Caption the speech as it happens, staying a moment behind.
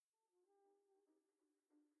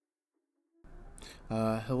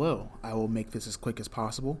Hello. I will make this as quick as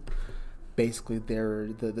possible. Basically,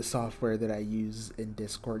 the software that I use in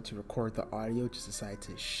Discord to record the audio just decided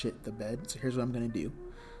to shit the bed. So here's what I'm gonna do.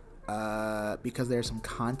 Because there's some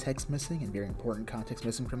context missing and very important context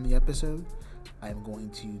missing from the episode, I'm going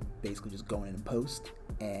to basically just go in and post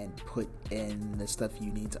and put in the stuff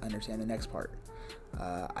you need to understand the next part.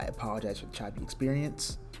 I apologize for the choppy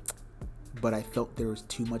experience, but I felt there was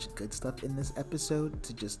too much good stuff in this episode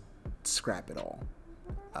to just scrap it all.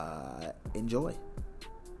 Enjoy.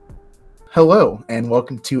 Hello, and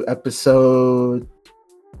welcome to episode...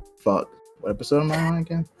 What episode am I on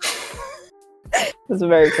again? It's a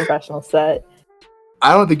very professional set.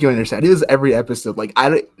 I don't think you understand. I do this every episode.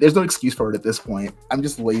 There's no excuse for it at this point. I'm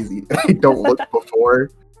just lazy. I don't look before.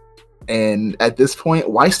 And at this point,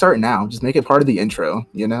 why start now? Just make it part of the intro,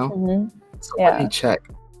 you know? Mm-hmm. So Let me check,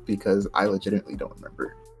 because I legitimately don't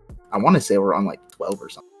remember. I want to say we're on 12 or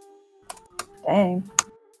something. Dang.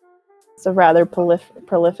 It's a rather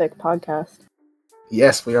prolific podcast.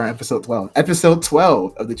 Yes, we are on episode 12. Episode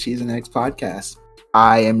 12 of the Cheese and Eggs podcast.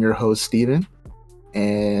 I am your host, Steven,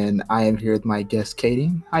 and I am here with my guest,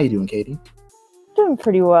 Katie. How you doing, Katie? Doing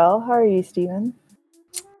pretty well. How are you, Steven?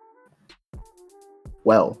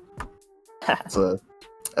 Well, that's a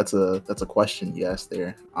question you asked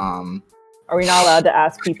there. Are we not allowed to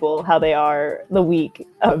ask people how they are the week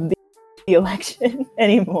of the election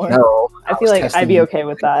anymore? No. I feel like I'd be okay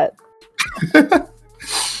with that.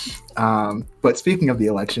 But speaking of the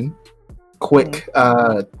election, quick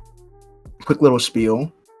little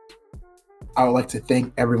spiel. I would like to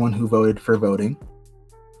thank everyone who voted for voting.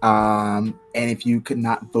 And if you could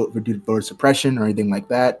not vote due to voter suppression or anything like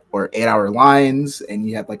that, or 8-hour lines, and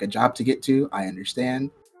you have a job to get to, I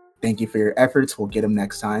understand. Thank you for your efforts. We'll get them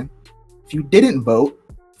next time. If you didn't vote,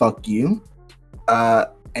 fuck you.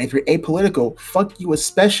 And if you're apolitical, fuck you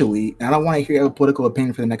especially. And I don't want to hear your political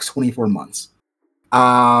opinion for the next 24 months.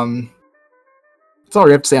 That's all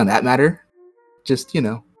we have to say on that matter. Just,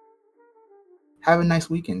 have a nice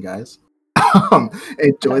weekend, guys.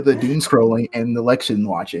 Enjoy the doom scrolling and election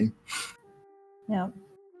watching. Yeah.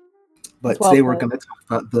 But today we're going to talk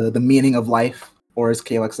about the meaning of life, or as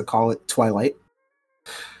Kay likes to call it, Twilight.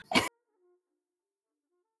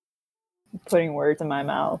 Putting words in my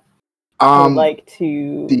mouth. I would like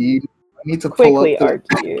to quickly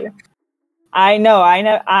argue. I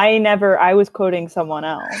was quoting someone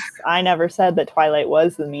else. I never said that Twilight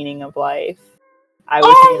was the meaning of life. I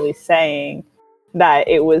was merely saying that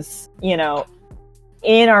it was, in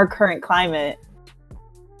our current climate,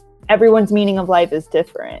 everyone's meaning of life is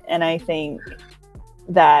different. And I think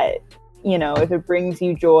that, if it brings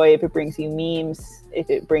you joy, if it brings you memes,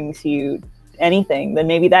 if it brings you anything, then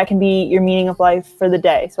maybe that can be your meaning of life for the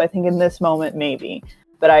day. So I think in this moment, maybe.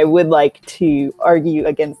 But I would like to argue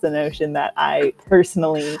against the notion that I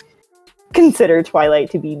personally consider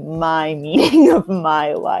Twilight to be my meaning of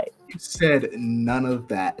my life. You said none of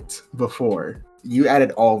that before. You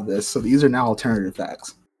added all of this, so these are now alternative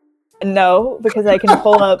facts. No, because I can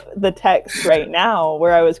pull up the text right now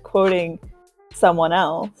where I was quoting someone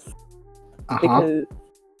else. Because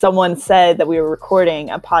someone said that we were recording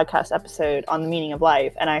a podcast episode on the meaning of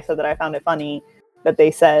life, and I said that I found it funny that they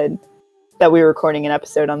said that we were recording an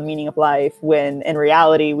episode on the meaning of life when in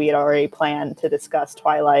reality we had already planned to discuss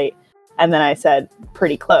Twilight. And then I said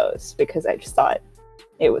pretty close because I just thought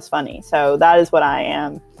it was funny. So that is what I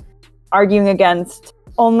am arguing against,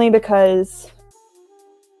 only because,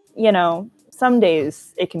 some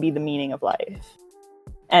days it can be the meaning of life.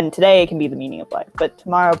 And today it can be the meaning of life, but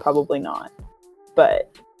tomorrow probably not.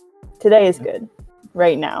 But today is good.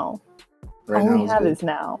 Right now. All we have is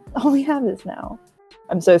now.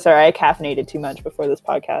 I'm so sorry. I caffeinated too much before this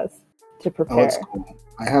podcast to prepare. Oh, it's cool.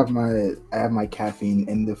 I have my caffeine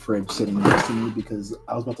in the fridge sitting next to me because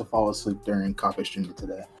I was about to fall asleep during coffee streaming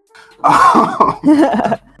today.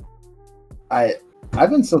 I've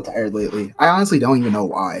been so tired lately. I honestly don't even know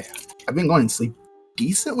why. I've been going to sleep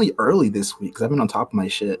decently early this week because I've been on top of my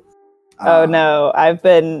shit. Oh no, I've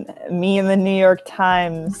been me and the New York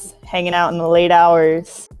Times hanging out in the late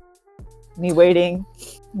hours. Me waiting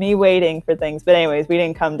for things. But anyways, we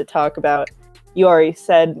didn't come to talk about. You already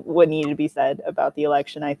said what needed to be said about the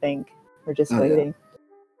election. I think we're just waiting.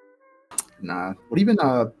 Yeah. Nah. What have you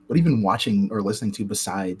been watching or listening to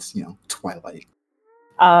besides Twilight?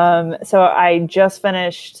 So I just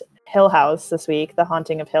finished Hill House this week, The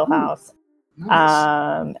Haunting of Hill House.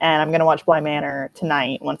 Nice. And I'm gonna watch Bly Manor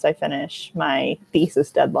tonight once I finish my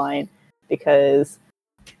thesis deadline because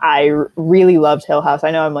I really loved Hill House.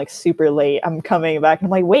 I know I'm super late. I'm coming back and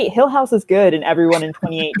I'm like, wait, Hill House is good. And everyone in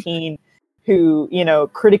 2018 who,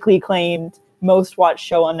 critically acclaimed most watched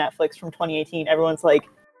show on Netflix from 2018. Everyone's like,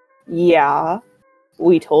 yeah,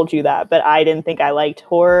 we told you that, but I didn't think I liked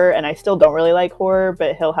horror, and I still don't really like horror,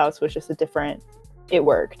 but Hill House was just it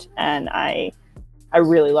worked, and I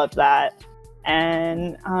really loved that.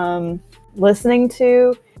 And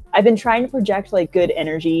I've been trying to project like good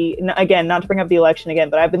energy. Again, not to bring up the election again,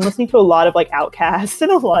 but I've been listening to a lot of like Outkast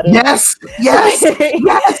and a lot of yes,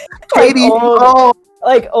 Katie,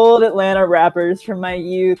 like old Atlanta rappers from my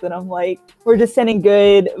youth, and I'm like, we're just sending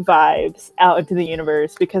good vibes out into the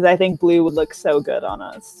universe because I think Blue would look so good on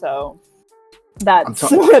us. So that's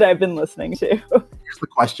what I've been listening to. Here's the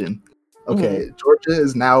question. Okay, Georgia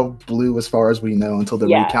is now blue as far as we know until the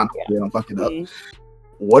recount. They don't fuck it up.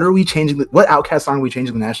 What are we changing? What Outkast song are we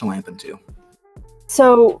changing the national anthem to?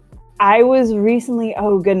 So I was recently,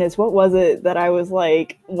 oh goodness, what was it that I was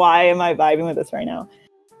like, why am I vibing with this right now?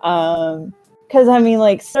 Because I mean,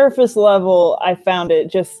 like surface level, I found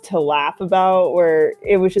it just to laugh about, where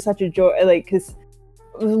it was just such a joy. Like, because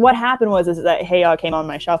what happened is that Hey Ya came on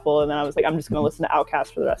my shuffle, and then I was like, I'm just going to listen to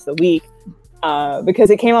Outkast for the rest of the week.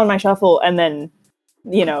 Because it came on my shuffle, and then,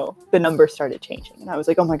 you know, the numbers started changing, and I was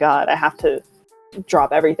like, oh my god, I have to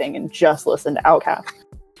drop everything and just listen to Outkast.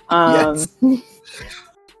 Yes.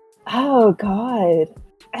 Oh god,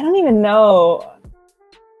 I don't even know.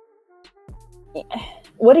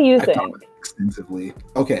 What do you think? Extensively.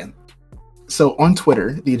 Okay, so on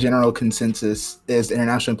Twitter, the general consensus is the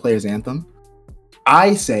International Players Anthem.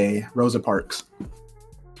 I say Rosa Parks.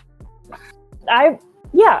 I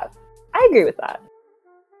agree with that,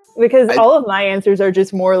 because all of my answers are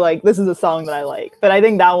just more like, this is a song that I like, but I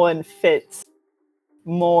think that one fits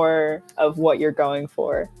more of what you're going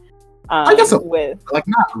for. I guess like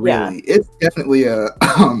not really. Yeah. It's definitely a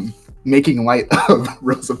making light of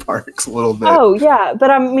Rosa Parks a little bit. Oh yeah, but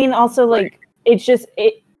I mean also like it's just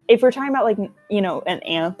if we're talking about like, you know, an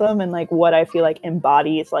anthem and like what I feel like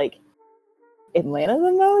embodies like Atlanta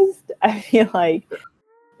the most, I feel like,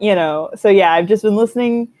 you know. So yeah, I've just been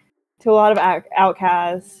listening to a lot of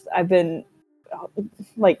Outkast. I've been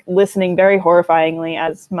like listening very horrifyingly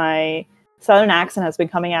as my Southern accent has been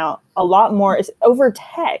coming out a lot more over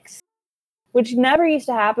text, which never used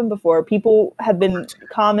to happen before. People have been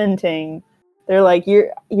commenting. They're like,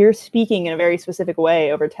 you're speaking in a very specific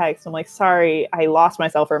way over text. I'm like, sorry, I lost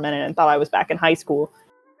myself for a minute and thought I was back in high school.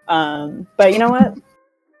 But you know what?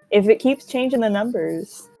 If it keeps changing the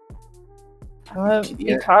numbers, I'm going to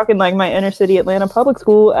be talking like my inner city Atlanta public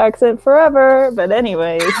school accent forever. But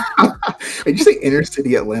anyways. Did you say inner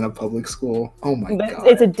city Atlanta public school? Oh my god.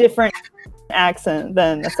 It's a different accent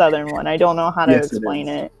than the southern one. I don't know how to explain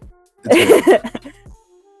it.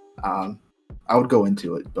 I would go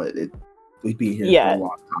into it, but we'd be here for a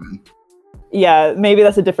long time. Yeah, maybe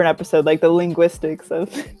that's a different episode, like the linguistics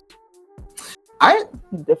of I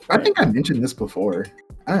think I mentioned this before.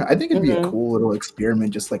 I think it'd be a cool little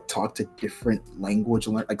experiment, just like talk to different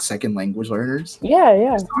second language learners.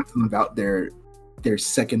 Yeah. Just talk to them about their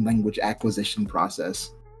second language acquisition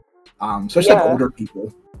process. Especially like older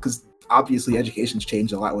people, because obviously education's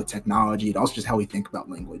changed a lot with technology, and also just how we think about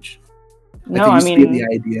language. Like, there used to be the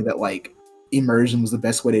idea that like immersion was the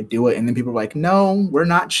best way to do it, and then people were like, no, we're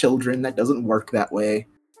not children, that doesn't work that way.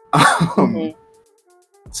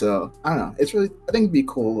 So I don't know, I think it'd be a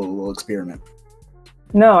cool little experiment.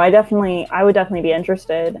 No, I would definitely be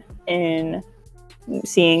interested in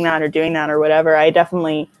seeing that or doing that or whatever. I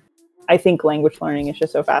think language learning is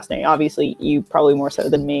just so fascinating. Obviously, you probably more so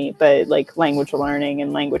than me, but like language learning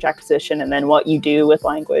and language acquisition, and then what you do with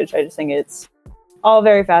language, I just think it's all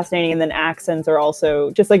very fascinating. And then accents are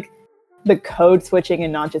also just like the code switching,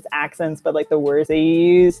 and not just accents, but like the words that you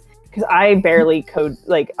use. Because I barely code,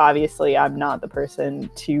 like obviously I'm not the person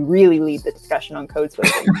to really lead the discussion on code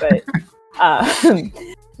switching,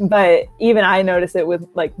 but even I notice it with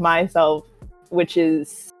like myself, which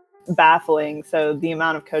is baffling. So the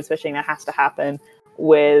amount of code switching that has to happen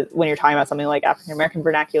when you're talking about something like African American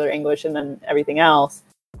vernacular English and then everything else,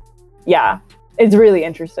 it's really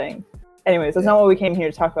interesting. Anyways, that's not what we came here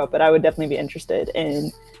to talk about, but I would definitely be interested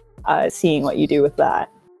in seeing what you do with that.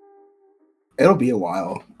 It'll be a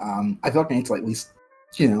while. I feel like I need to at least,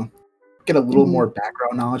 get a little more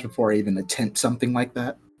background knowledge before I even attempt something like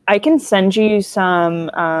that. I can send you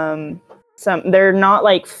some, they're not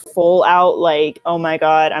like full out like, oh my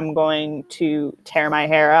god, I'm going to tear my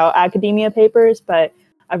hair out academia papers, but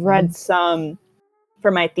I've read some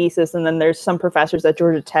for my thesis, and then there's some professors at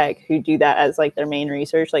Georgia Tech who do that as like their main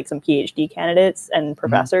research, like some PhD candidates and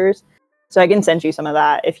professors. So I can send you some of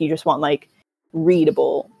that if you just want like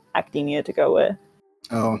readable academia to go with.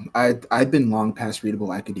 Oh, I've been long past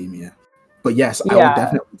readable academia, but yes, I would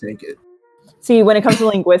definitely take it. See, when it comes to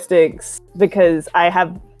linguistics, because I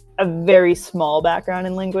have a very small background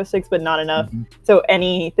in linguistics, but not enough. Mm-hmm. So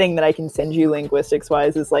anything that I can send you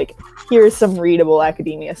linguistics-wise is like, here's some readable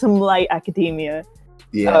academia, some light academia.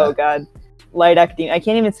 Yeah. Oh God, light academia. I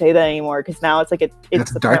can't even say that anymore because now it's like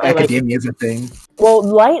it's dark academia is a thing. Well,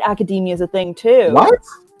 light academia is a thing too. What?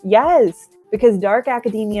 Yes, because dark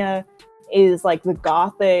academia is like the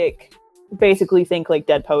Gothic. Basically, think like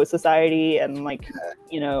Dead Poet Society and like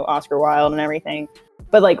Oscar Wilde and everything.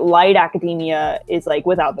 But like light academia is like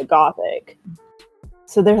without the Gothic.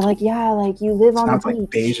 So they're like, yeah, like you live on the beach. Sounds like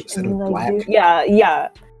beige instead of black. Yeah.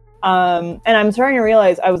 And I'm starting to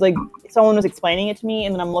realize I was like, someone was explaining it to me,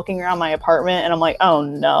 and then I'm looking around my apartment, and I'm like, oh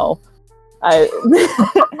no, I'm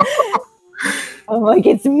like,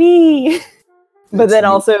 it's me. But then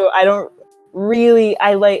also, I don't really.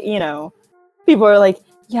 I like people are like,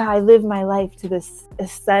 yeah, I live my life to this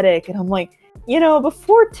aesthetic, and I'm like,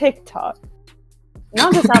 before TikTok.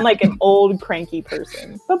 Not to sound like an old cranky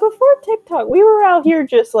person, but before TikTok, we were out here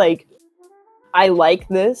just like, I like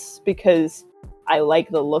this because I like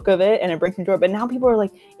the look of it and it brings me joy. But now people are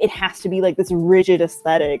like, it has to be like this rigid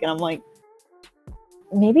aesthetic. And I'm like,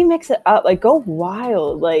 maybe mix it up, like go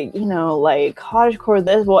wild, like, like cottagecore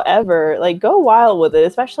this, whatever, like go wild with it,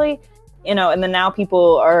 especially, and then now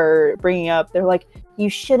people are bringing up, they're like, you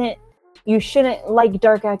shouldn't like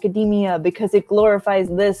dark academia because it glorifies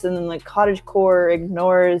this, and then like cottagecore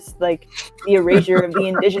ignores like the erasure of the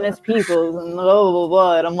indigenous peoples and blah blah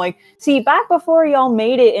blah. And I'm like, see, back before y'all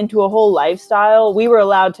made it into a whole lifestyle, we were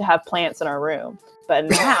allowed to have plants in our room, but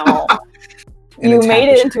now you made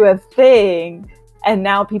it into a thing, and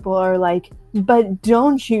now people are like, but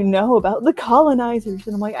don't you know about the colonizers?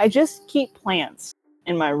 And I'm like, I just keep plants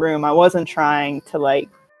in my room. I wasn't trying to like,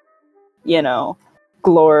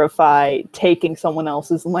 glorify taking someone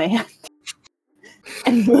else's land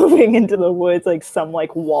and moving into the woods like some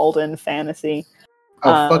like Walden fantasy.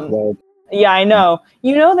 Fuck Walden. Yeah, I know.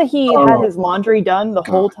 You know that he had his laundry done the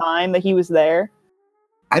whole time that he was there?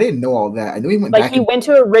 I didn't know all that. I knew he went like he went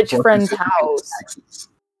to a rich friend's house.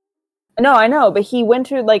 No, I know, but he went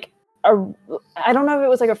to like I don't know if it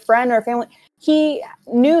was like a friend or a family. He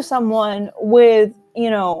knew someone with,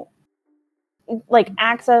 like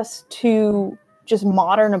access to just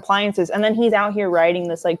modern appliances, and then he's out here writing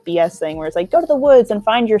this like BS thing where it's like, go to the woods and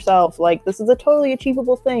find yourself, like this is a totally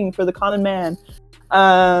achievable thing for the common man.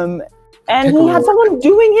 And he had someone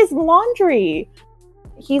doing his laundry.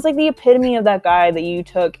 He's like the epitome of that guy that you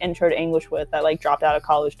took intro to English with that like dropped out of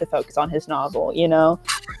college to focus on his novel,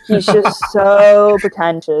 he's just so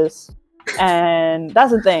pretentious. And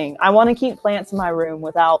that's the thing, I want to keep plants in my room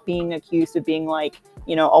without being accused of being like,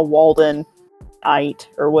 a Walden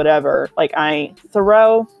or whatever. Like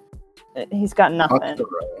Thoreau, he's got nothing.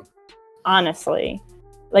 Honestly,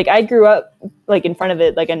 like I grew up like in front of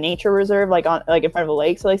it, like a nature reserve, like on like in front of a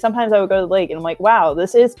lake. So like sometimes I would go to the lake and I'm like, wow,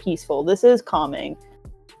 this is peaceful. This is calming.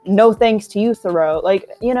 No thanks to you, Thoreau. Like,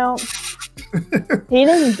 he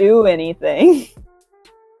didn't do anything.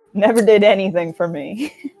 Never did anything for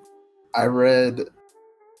me. I read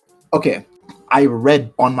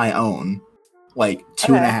on my own like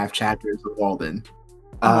 2.5 chapters of Walden.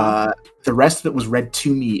 The rest of it was read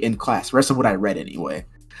to me in class. The rest of what I read anyway.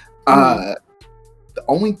 The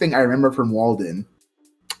only thing I remember from Walden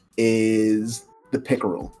is the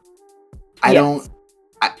pickerel. I don't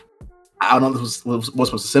know what it was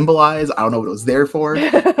supposed to symbolize. I don't know what it was there for.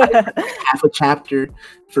 Half a chapter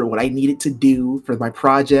for what I needed to do for my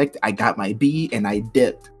project. I got my B and I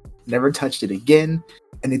dipped. Never touched it again.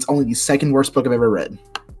 And it's only the second worst book I've ever read.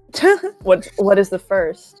 What is the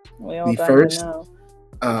first? We all got to know.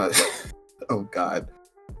 Oh God.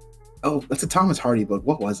 Oh, that's a Thomas Hardy book.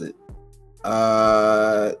 What was it?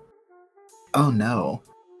 Oh no.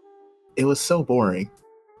 It was so boring.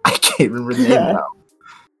 I can't remember the name now.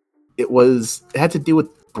 It had to do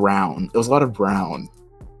with brown. It was a lot of brown.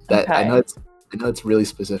 That I know it's really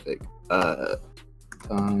specific.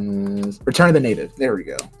 Return of the Native. There we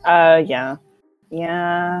go.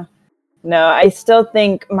 Yeah. No, I still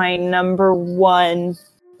think my number one,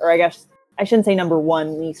 or I guess I shouldn't say number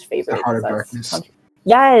one, least favorite. The Heart of Darkness.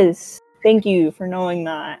 Yes. Thank you for knowing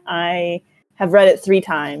that. I have read it 3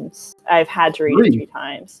 times. I've had to read it 3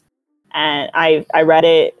 times. And I read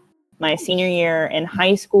it my senior year in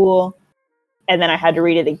high school. And then I had to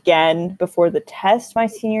read it again before the test my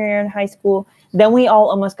senior year in high school. Then we all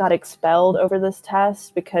almost got expelled over this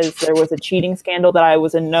test because there was a cheating scandal that I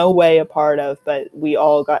was in no way a part of, but we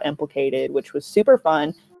all got implicated, which was super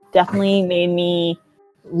fun. Definitely made me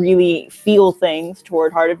really feel things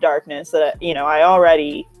toward Heart of Darkness that, I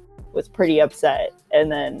already was pretty upset.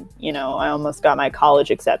 And then, you know, I almost got my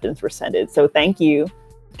college acceptance rescinded. So thank you,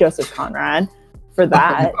 Joseph Conrad, for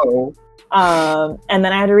that. And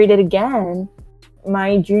then I had to read it again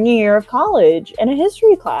my junior year of college in a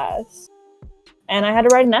history class. And I had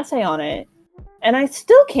to write an essay on it. And I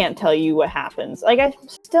still can't tell you what happens. Like, I'm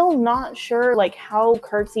still not sure, like, how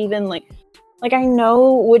Kurt's even, like, I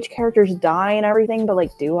know which characters die and everything, but, like,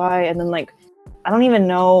 do I? And then, like, I don't even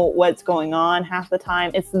know what's going on half the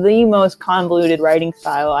time. It's the most convoluted writing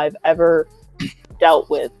style I've ever dealt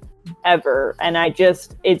with, ever. And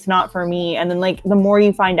it's not for me. And then, like, the more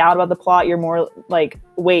you find out about the plot, you're more like,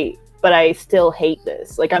 wait, but I still hate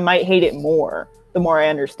this. Like, I might hate it more the more I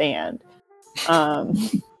understand.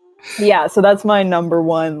 Yeah, so that's my number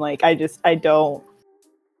one. Like, I don't.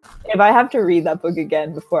 If I have to read that book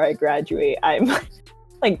again before I graduate, I'm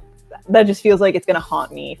like, that just feels like it's gonna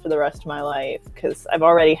haunt me for the rest of my life because I've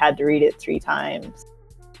already had to read it 3 times.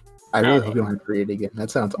 I really hope you don't have to read it again.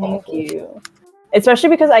 That sounds awful. Thank you. Especially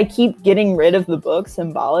because I keep getting rid of the book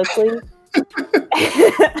symbolically,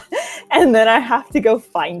 and then I have to go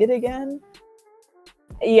find it again.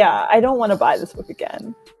 Yeah, I don't want to buy this book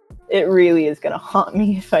again. It really is gonna haunt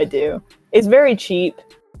me if I do. It's very cheap.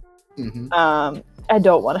 Mm-hmm. I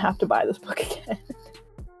don't want to have to buy this book again.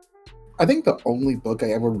 I think the only book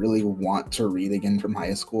I ever really want to read again from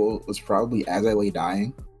high school was probably As I Lay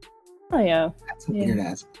Dying. Oh, yeah. That's a weird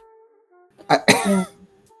ass.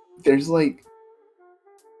 There's like...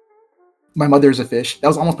 My mother's a fish. That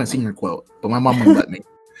was almost my senior quote, but my mom wouldn't let me.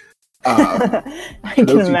 I can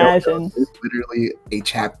imagine. It's literally a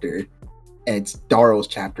chapter, and it's Darrow's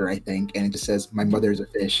chapter, I think, and it just says, my mother's a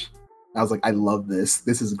fish. And I was like, I love this.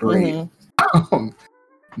 This is great. Mm-hmm.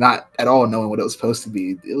 Not at all knowing what it was supposed to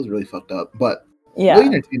be. It was really fucked up, but really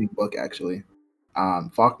entertaining book, actually.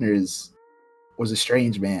 Faulkner was a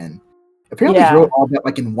strange man. Apparently he wrote all that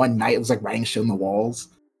like in one night. It was like writing shit on the walls.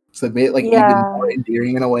 So it made it like even more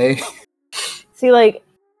endearing in a way. See, like,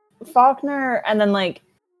 Faulkner, and then like,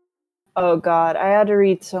 oh god, I had to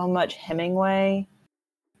read so much Hemingway.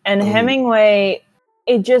 And Hemingway,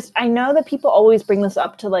 I know that people always bring this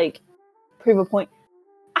up to like prove a point.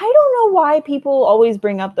 I don't know why people always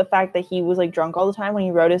bring up the fact that he was like drunk all the time when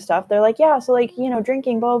he wrote his stuff. They're like, yeah, so like, you know,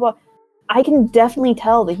 drinking, blah, blah, blah. I can definitely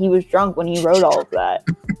tell that he was drunk when he wrote all of that.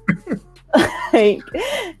 Like,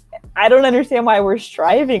 I don't understand why we're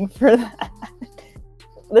striving for that.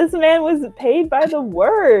 This man was paid by the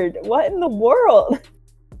word. What in the world?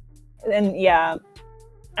 And yeah,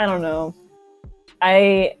 I don't know.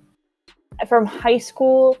 From high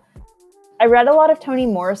school, I read a lot of Toni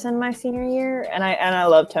Morrison my senior year, and I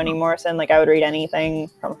love Toni Morrison. Like, I would read anything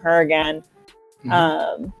from her again.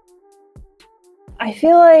 Mm-hmm. I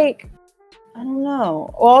feel like, I don't know.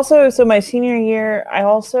 Well, also, so my senior year, I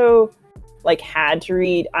also like had to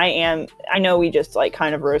read. I know we just like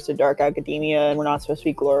kind of roasted dark academia, and we're not supposed to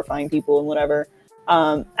be glorifying people and whatever.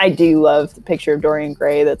 I do love The Picture of Dorian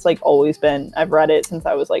Gray. That's like always been. I've read it since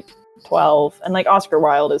I was like 12, and like Oscar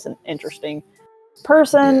Wilde is an interesting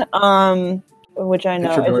person, which I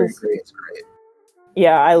know is great.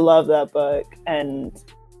 Yeah, I love that book, and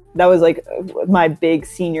that was like my big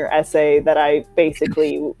senior essay that I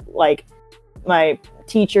basically like. My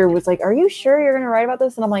teacher was like, "Are you sure you're going to write about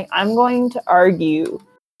this?" And I'm like, "I'm going to argue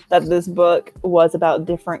that this book was about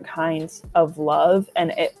different kinds of love,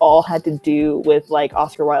 and it all had to do with like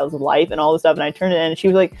Oscar Wilde's life and all this stuff." And I turned it in, and she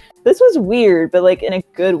was like, "This was weird, but like in a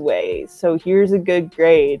good way. So here's a good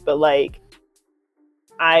grade." But like,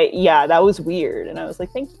 that was weird, and I was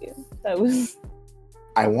like, "Thank you." That was.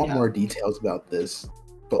 I want more details about this.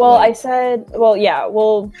 But well, like... I said,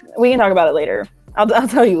 we can talk about it later. I'll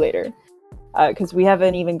tell you later. Because we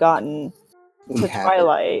haven't even gotten to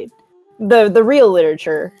Twilight. The real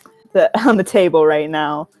literature on the table right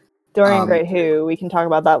now. Dorian Gray who? We can talk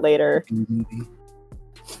about that later.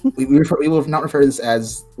 we will not refer to this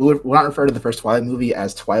as... We'll not refer to the first Twilight movie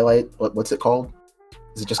as Twilight. What's it called?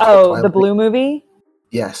 Is it just called Twilight? The blue movie?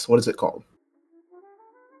 Yes. What is it called?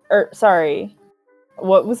 Sorry.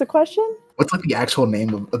 What was the question? What's like the actual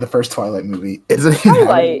name of the first Twilight movie? Is it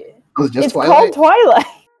Twilight? It's called Twilight.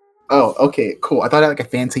 Oh, okay, cool. I thought it had like a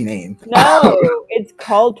fancy name. No, it's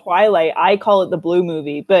called Twilight. I call it the blue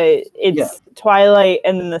movie, but it's Twilight,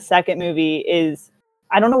 and then the second movie is,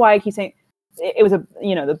 I don't know why I keep saying, it was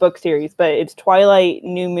the book series, but it's Twilight,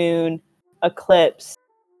 New Moon, Eclipse,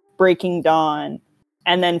 Breaking Dawn,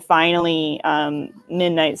 and then finally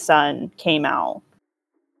Midnight Sun came out,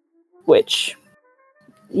 which,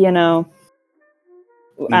 I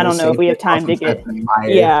don't know if we have time to get.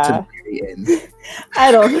 Yeah.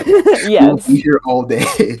 I don't. Yes. We'll be here all day.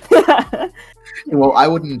 Well, I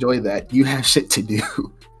would enjoy that. You have shit to do.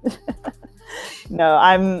 No,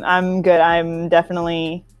 I'm good. I'm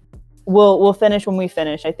definitely. We'll finish when we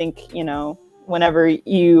finish. I think, you know, whenever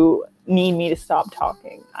you need me to stop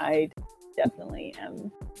talking, I definitely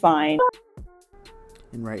am fine.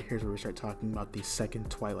 And right here's where we start talking about the second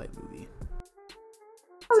Twilight movie.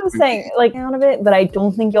 I was saying, like, out of it, but I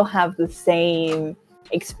don't think you'll have the same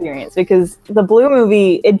experience because the Blue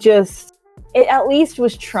movie, it at least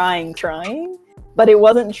was trying, but it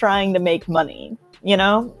wasn't trying to make money, you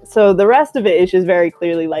know? So the rest of it is just very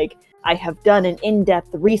clearly like, I have done an in-depth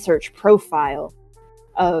research profile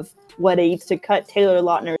of what it takes to cut Taylor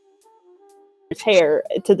Lautner's hair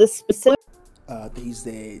to this specific. They used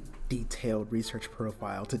a detailed research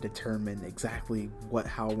profile to determine exactly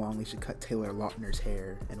how long they should cut Taylor Lautner's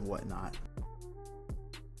hair and whatnot.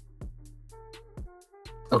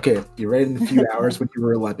 Okay, you read it in a few hours when you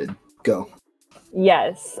were 11. Go.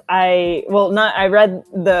 Yes, I read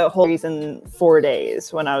the whole series in 4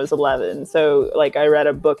 days when I was 11. So like I read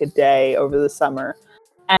a book a day over the summer.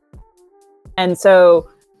 And so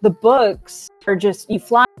the books are just, you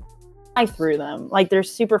fly through them. Like they're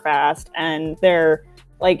super fast and they're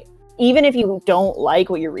like, even if you don't like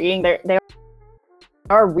what you're reading, they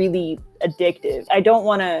are really addictive. I don't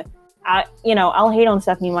want to, I'll hate on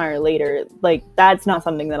Stephenie Meyer later. Like that's not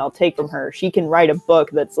something that I'll take from her. She can write a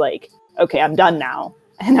book that's like, okay, I'm done now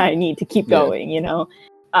and I need to keep going, you know?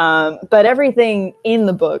 But everything in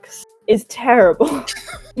the books is terrible.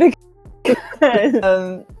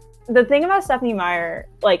 Because, the thing about Stephenie Meyer,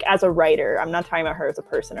 like as a writer, I'm not talking about her as a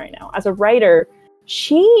person right now. As a writer,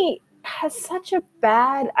 she has such a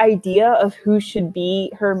bad idea of who should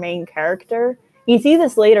be her main character. You see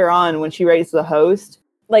this later on when she writes The Host.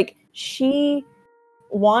 Like, she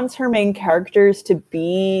wants her main characters to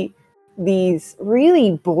be these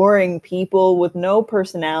really boring people with no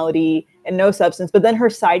personality and no substance. But then her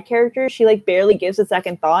side characters, she like barely gives a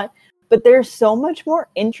second thought. But they're so much more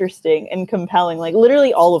interesting and compelling. Like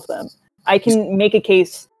literally all of them. I can make a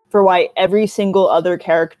case for why every single other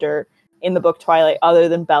character in the book Twilight, other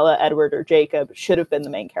than Bella, Edward, or Jacob, should have been the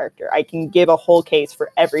main character. I can give a whole case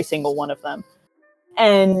for every single one of them.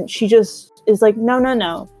 And she just is like,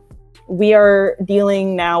 no. We are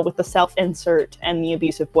dealing now with the self-insert and the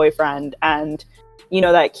abusive boyfriend. And, you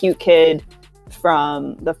know, that cute kid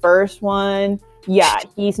from the first one. Yeah,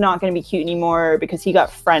 he's not going to be cute anymore because he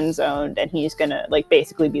got friend zoned and he's going to like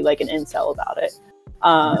basically be like an incel about it.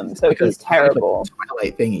 So like he's terrible.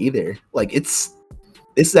 Twilight thing either. Like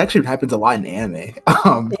this actually happens a lot in anime.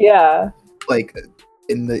 Yeah. Like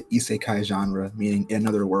in the isekai genre, meaning in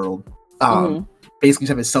another world. Mm-hmm. Basically, you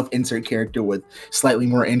have a self-insert character with slightly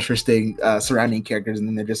more interesting surrounding characters, and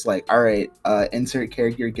then they're just like, all right, insert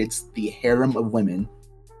character gets the harem of women.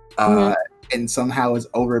 And somehow is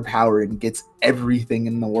overpowered and gets everything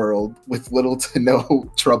in the world with little to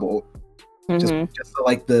no trouble. Mm-hmm. Just so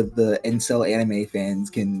like the incel anime fans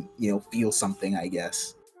can, you know, feel something, I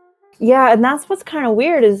guess. Yeah, and that's what's kind of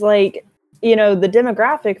weird is like, you know, the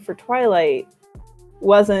demographic for Twilight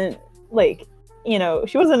wasn't like, you know,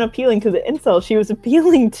 she wasn't appealing to the incel. She was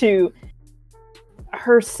appealing to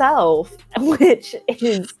herself, which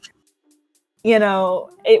is, you know,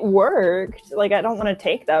 it worked. Like, I don't want to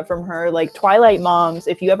take that from her. Like, Twilight moms,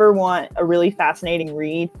 if you ever want a really fascinating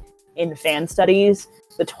read in fan studies,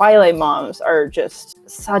 the Twilight moms are just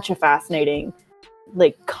such a fascinating,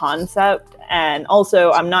 like, concept. And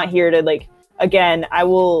also, I'm not here to, like, again, I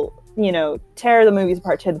will, you know, tear the movies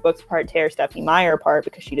apart, tear the books apart, tear Stephenie Meyer apart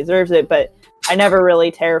because she deserves it. But I never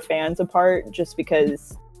really tear fans apart just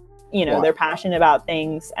because, you know, they're passionate about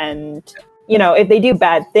things. And you know, if they do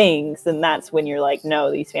bad things, then that's when you're like,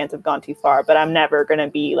 no, these fans have gone too far. But I'm never going to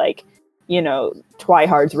be like, you know,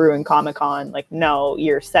 Twihards ruined Comic-Con. Like, no,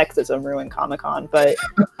 your sexism ruined Comic-Con. But,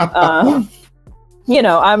 you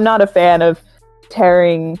know, I'm not a fan of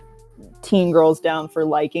tearing teen girls down for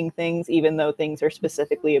liking things, even though things are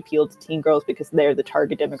specifically appealed to teen girls because they're the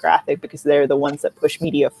target demographic, because they're the ones that push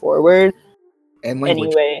media forward. And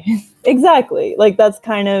language. Anyway, exactly. Like, that's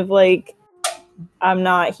kind of like, I'm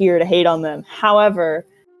not here to hate on them. However,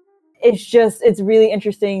 it's really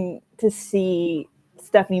interesting to see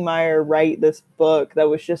Stephenie Meyer write this book that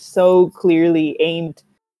was just so clearly aimed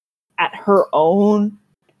at her own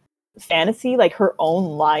fantasy, like her own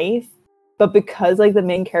life. But because like the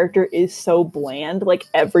main character is so bland, like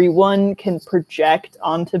everyone can project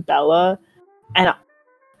onto Bella, and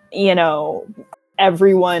you know,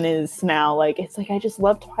 everyone is now like, it's like, I just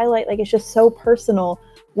love Twilight. Like, it's just so personal.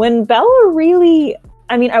 When Bella really,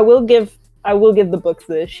 I mean, I will give the books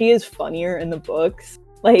this. She is funnier in the books,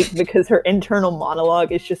 like, because her internal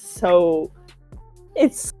monologue is just so,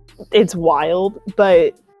 it's wild.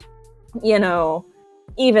 But, you know,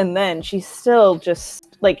 even then, she's still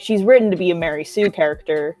just like, she's written to be a Mary Sue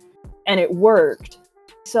character, and it worked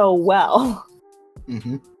so well.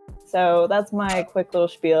 Mm-hmm. So that's my quick little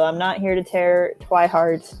spiel. I'm not here to tear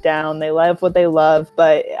Twihards down. They love what they love,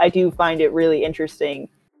 but I do find it really interesting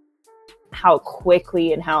how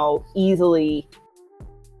quickly and how easily,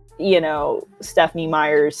 you know, Stephenie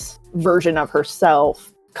Meyer's version of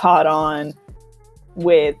herself caught on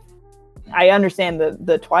with, I understand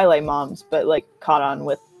the Twilight moms, but like caught on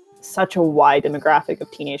with such a wide demographic of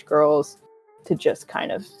teenage girls to just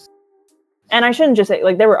kind of, and I shouldn't just say,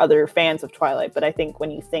 like, there were other fans of Twilight, but I think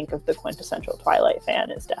when you think of the quintessential Twilight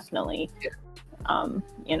fan, is definitely,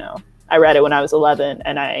 you know, I read it when I was 11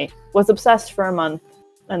 and I was obsessed for a month,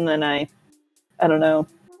 and then I don't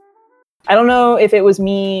know if it was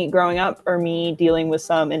me growing up or me dealing with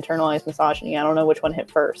some internalized misogyny. I don't know which one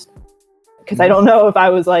hit first, because I don't know if I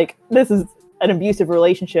was like, this is an abusive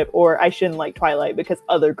relationship, or I shouldn't like Twilight because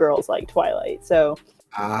other girls like Twilight. So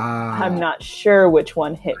I'm not sure which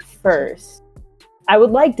one hit first. I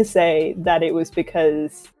would like to say that it was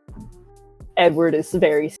because Edward is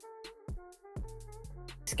very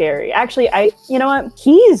scary. Actually, you know what?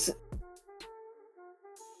 He's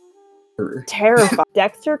terrifying.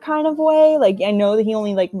 Dexter kind of way. Like, I know that he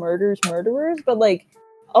only like murders murderers, but like,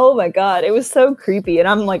 oh my god, it was so creepy. And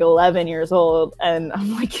I'm like 11 years old, and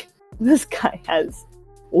I'm like, this guy has,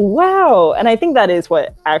 wow. And I think that is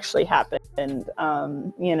what actually happened. And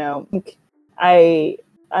you know, I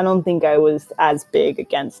don't think I was as big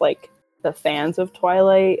against like the fans of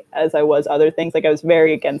Twilight as I was other things. Like, I was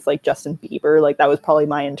very against like Justin Bieber. Like, that was probably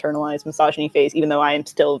my internalized misogyny phase, even though I am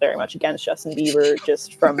still very much against Justin Bieber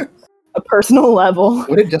just from a personal level.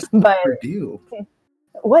 What did Justin Bieber do?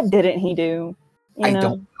 What didn't he do? I don't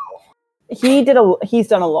know. He's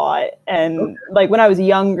done a lot. And like, when I was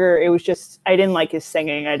younger, it was just, I didn't like his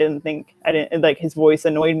singing. I didn't like, his voice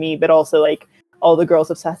annoyed me, but also like all the girls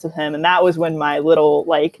obsessed with him. And that was when my little,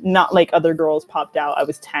 like, not like other girls popped out. I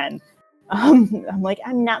was 10. I'm like,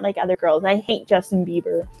 I'm not like other girls. I hate Justin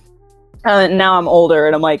Bieber. Now I'm older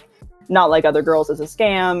and I'm like, not like other girls is a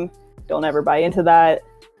scam. Don't ever buy into that.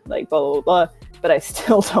 Like, blah, blah, blah. But I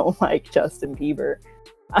still don't like Justin Bieber.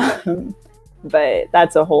 But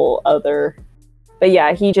that's a whole other. But yeah,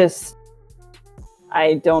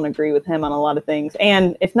 I don't agree with him on a lot of things.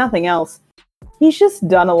 And if nothing else, he's just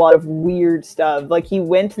done a lot of weird stuff. Like, he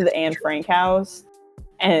went to the Anne Frank house,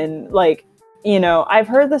 and like, you know, I've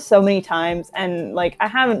heard this so many times, and like, I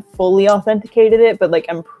haven't fully authenticated it, but like,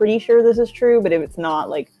 I'm pretty sure this is true. But if it's not,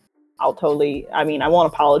 like, I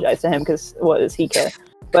won't apologize to him, because what does he care?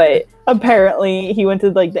 But apparently he went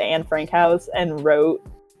to like the Anne Frank house and wrote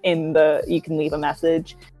in the, you can leave a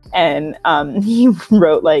message, and he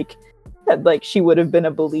wrote like that, like, she would have been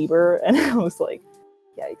a believer. And I was like,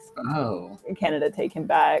 yikes. Oh. Canada, take him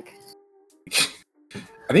back.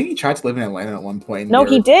 I think he tried to live in Atlanta at one point. No,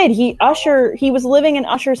 he did. He was living in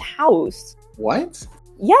Usher's house. What?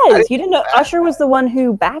 Yes, you didn't know Usher was the one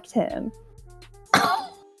who backed him.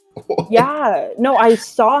 Yeah. No, I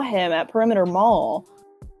saw him at Perimeter Mall.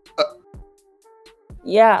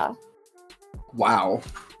 Yeah. Wow.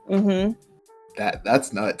 Mm-hmm.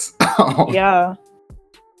 That's nuts. Yeah.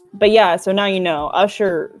 But yeah, so now you know,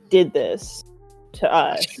 Usher did this to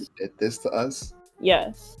us. Usher did this to us?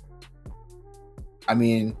 Yes. I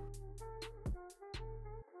mean,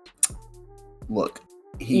 look,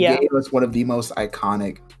 he gave us one of the most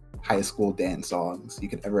iconic high school dance songs you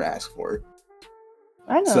could ever ask for.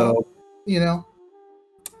 I know. So, you know,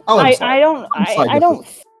 I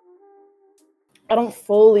don't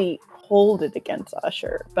fully hold it against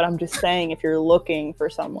Usher, but I'm just saying, if you're looking for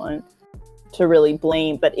someone to really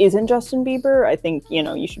blame that isn't Justin Bieber, I think, you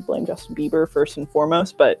know, you should blame Justin Bieber first and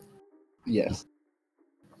foremost. But yes,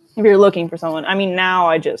 if you're looking for someone, I mean, now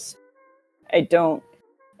I do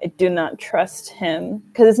not trust him,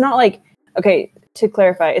 because it's not like, okay, to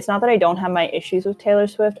clarify, it's not that I don't have my issues with Taylor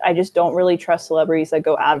Swift. I just don't really trust celebrities that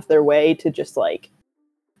go out of their way to just like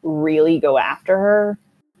really go after her,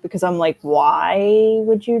 because I'm like, why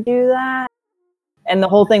would you do that? And the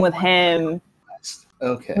whole thing with him.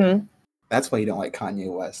 Okay. That's why you don't like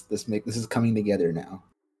Kanye West. This is coming together now.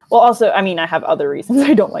 Well, also, I mean, I have other reasons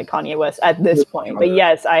I don't like Kanye West at this point. But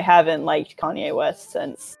yes, I haven't liked Kanye West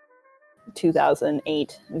since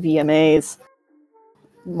 2008 VMAs.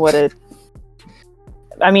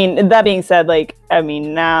 I mean, that being said, like, I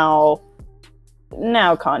mean, now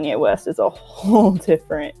Kanye West is a whole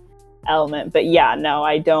different element. But yeah, no,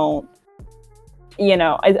 I don't, you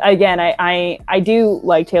know, I do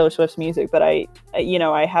like Taylor Swift's music, but I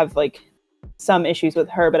have like some issues with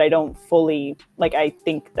her, but I don't fully, like, I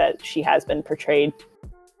think that she has been portrayed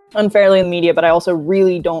unfairly in the media, but I also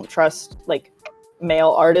really don't trust like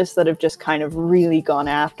male artists that have just kind of really gone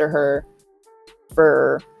after her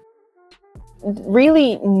for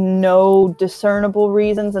really no discernible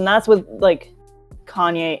reasons. And that's with like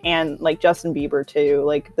Kanye and like Justin Bieber too.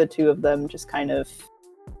 Like the two of them just kind of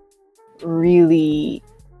really,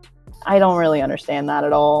 I don't really understand that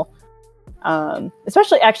at all.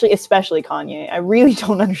 Especially Kanye. I really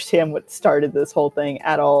don't understand what started this whole thing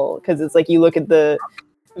at all, because it's like you look at the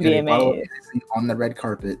VMAs on the red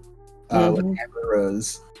carpet with Amber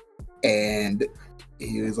Rose, and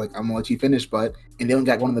he was like, "I'm gonna let you finish, but," and they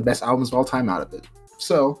got one of the best albums of all time out of it.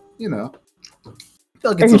 So Are you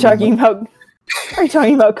talking about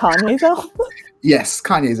Kanye's album? Yes,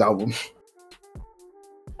 Kanye's album.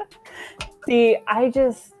 See, I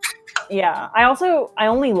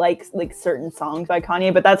only like certain songs by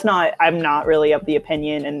Kanye, but I'm not really of the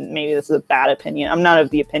opinion, and maybe this is a bad opinion. I'm not of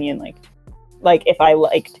the opinion like if I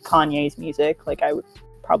liked Kanye's music, like I would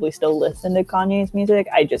probably still listen to Kanye's music.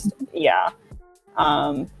 I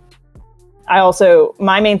also,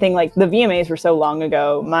 my main thing, like the VMAs were so long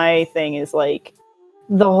ago. My thing is like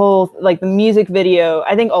the whole, like the music video.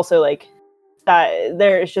 I think also like that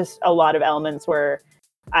there's just a lot of elements where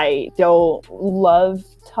I don't love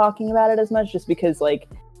talking about it as much, just because like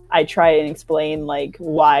I try and explain like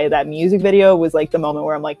why that music video was like the moment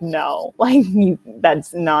where I'm like, no, like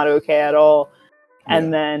that's not okay at all.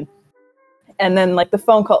 Yeah. And then like the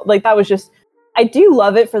phone call, like that was just, I do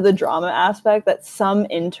love it for the drama aspect that some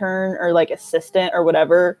intern or like assistant or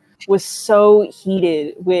whatever was so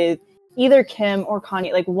heated with either Kim or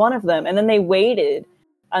Kanye, like one of them. And then they waited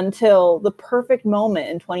until the perfect moment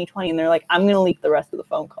in 2020, and they're like, I'm gonna leak the rest of the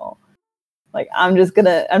phone call. Like I'm just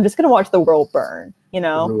gonna watch the world burn,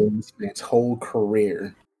 Ruin this man's whole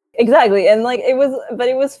career. Exactly. And like it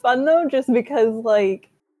was fun though, just because like,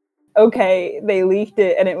 okay, they leaked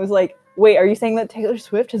it, and it was like, wait, are you saying that Taylor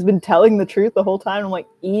Swift has been telling the truth the whole time? I'm like,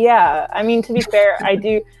 yeah. I mean, to be fair, I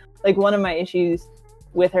do, like, one of my issues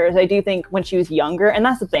with her is I do think when she was younger, and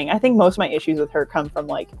that's the thing, I think most of my issues with her come from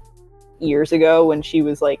like years ago when she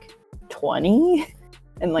was like 20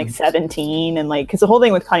 and like 17, and like, because the whole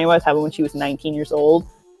thing with Kanye West happened when she was 19 years old.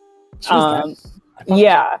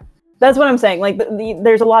 Yeah, that's what I'm saying. Like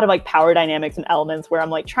there's a lot of like power dynamics and elements where I'm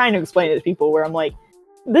like trying to explain it to people where I'm like,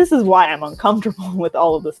 this is why I'm uncomfortable with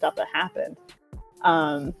all of the stuff that happened.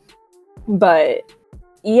 But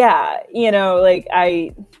yeah, like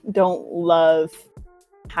I don't love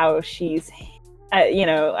how she's,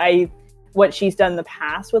 what she's done in the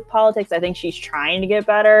past with politics. I think she's trying to get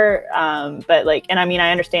better. But like, and I mean,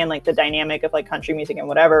 I understand like the dynamic of like country music and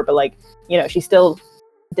whatever, but like, she still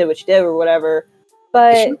did what she did or whatever.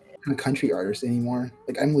 But is she a country artist anymore?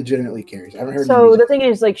 Like, I'm legitimately curious. I haven't heard. So the thing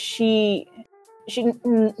is, like,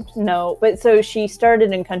 no, but so she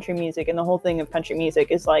started in country music, and the whole thing of country music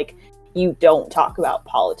is like you don't talk about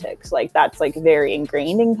politics. Like that's like very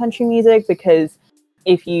ingrained in country music, because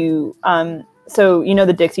if you so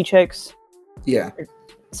the Dixie Chicks, yeah,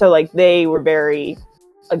 so like they were very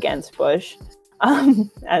against Bush,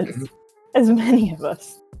 as many of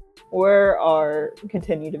us were or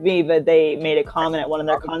continue to be, but they made a comment at one of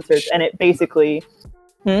their concerts, and it basically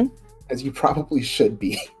as you probably should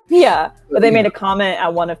be. Yeah, but they made a comment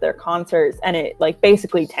at one of their concerts, and it like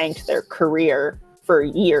basically tanked their career for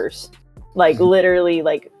years. Like literally,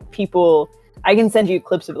 like people, I can send you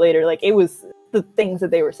clips of it later. Like it was the things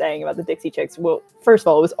that they were saying about the Dixie Chicks. Well, first of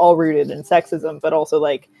all, it was all rooted in sexism, but also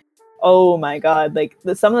like, oh my God, like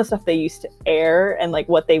some of the stuff they used to air and like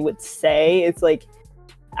what they would say, it's like,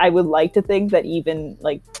 I would like to think that even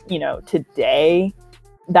like, today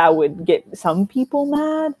that would get some people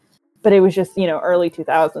mad. But it was just, early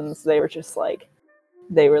 2000s.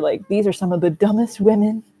 They were like, these are some of the dumbest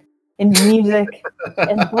women in music,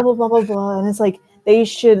 and blah blah blah blah blah. And it's like they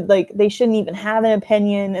shouldn't even have an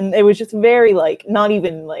opinion. And it was just very like not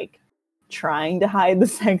even like trying to hide the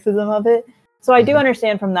sexism of it. So I do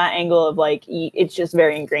understand from that angle of like it's just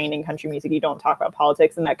very ingrained in country music. You don't talk about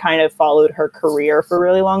politics, and that kind of followed her career for a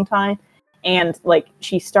really long time. And like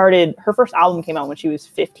her first album came out when she was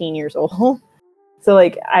 15 years old. So,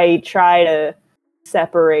 like, I try to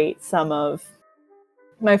separate some of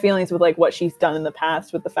my feelings with, like, what she's done in the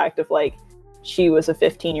past with the fact of, like, she was a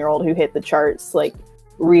 15-year-old who hit the charts, like,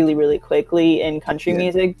 really, really quickly in country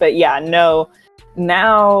music. But, yeah, no.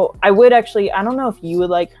 Now, I would actually, I don't know if you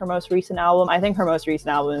would like her most recent album. I think her most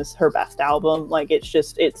recent album is her best album. Like,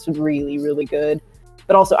 it's really, really good.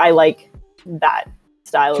 But also, I like that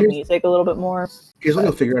style of music a little bit more. Here's what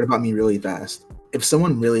you'll figure out about me really fast. If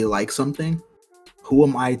someone really likes something, who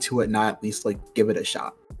am I to not at least like give it a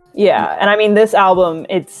shot? Yeah, and I mean this album,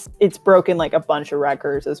 it's broken like a bunch of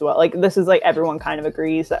records as well. Like this is like everyone kind of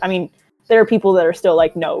agrees. I mean, there are people that are still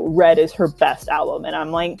like, no, Red is her best album, and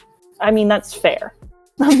I'm like, I mean that's fair.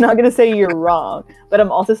 I'm not gonna say you're wrong, but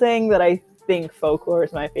I'm also saying that I think Folklore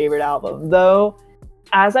is my favorite album. Though,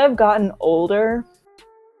 as I've gotten older,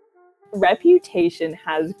 Reputation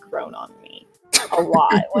has grown on me a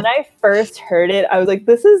lot. When I first heard it, I was like,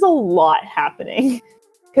 this is a lot happening.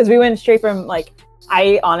 Because we went straight from like,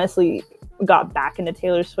 I honestly got back into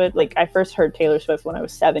Taylor Swift. Like I first heard Taylor Swift when I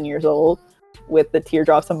was 7 years old with the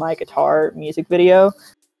Teardrops on My Guitar music video.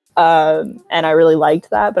 And I really liked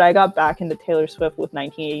that. But I got back into Taylor Swift with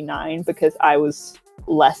 1989 because I was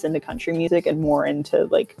less into country music and more into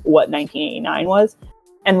like what 1989 was.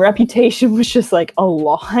 And Reputation was just like a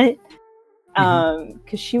lot.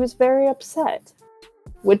 Because she was very upset,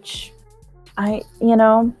 which I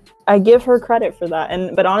give her credit for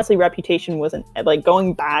that. But honestly, Reputation wasn't like,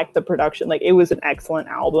 going back, the production, like it was an excellent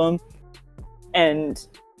album.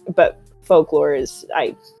 But Folklore is,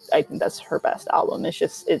 I think that's her best album.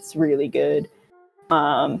 It's really good.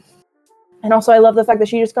 And also I love the fact that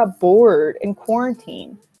she just got bored in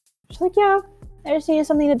quarantine. She's like, yeah, I just needed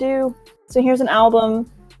something to do. So here's an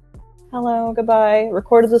album. Hello, goodbye.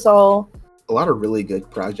 Recorded this all. A lot of really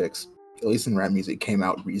good projects, at least in rap music, came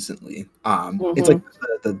out recently. It's like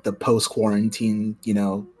the post-quarantine,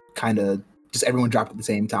 kind of just everyone dropped at the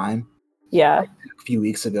same time. Yeah. Like a few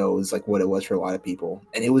weeks ago was like what it was for a lot of people.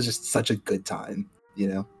 And it was just such a good time,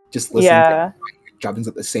 just listening to dropping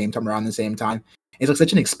at the same time, around the same time. It's like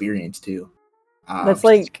such an experience too. That's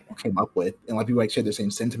like came up with, and like people like share the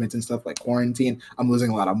same sentiments and stuff. Like quarantine, I'm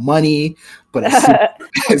losing a lot of money, but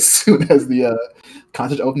as soon as the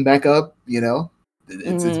concerts open back up,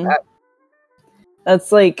 it's bad.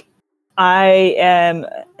 That's like, I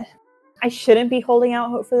shouldn't be holding out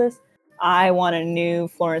hope for this. I want a new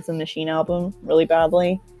Florence and the Machine album really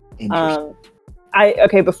badly.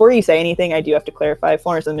 Okay, before you say anything, I do have to clarify.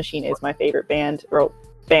 Florence and the Machine is my favorite band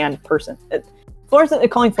person.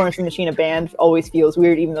 Calling Florence and the Machine a band always feels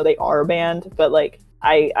weird, even though they are a band. But like,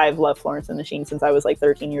 I've loved Florence and the Machine since I was like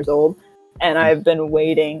 13 years old, and I've been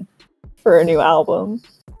waiting for a new album.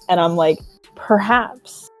 And I'm like,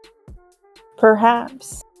 perhaps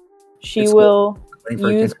she will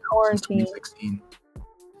use quarantine.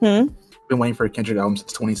 Been waiting for a Kendrick album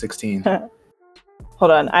since 2016.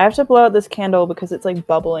 Hold on, I have to blow out this candle because it's like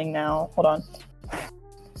bubbling now. Hold on.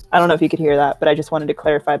 I don't know if you could hear that, but I just wanted to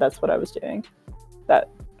clarify that's what I was doing. That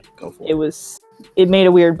Go for it. It made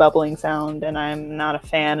a weird bubbling sound, and I'm not a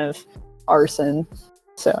fan of arson.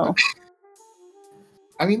 So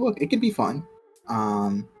I mean, look, it could be fun.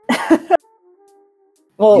 Arson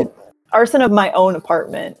of my own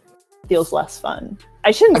apartment feels less fun.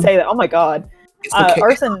 I shouldn't say that. Oh my god.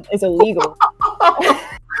 Arson is illegal.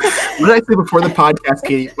 What did I say before the podcast,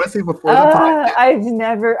 Katie? What did I say before the podcast? I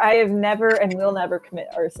have never and will never commit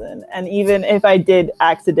arson. And even if I did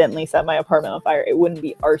accidentally set my apartment on fire, it wouldn't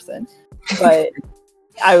be arson. But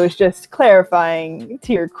I was just clarifying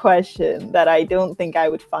to your question that I don't think I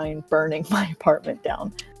would find burning my apartment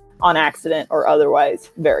down on accident or otherwise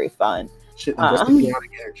very fun. Shit, I'm just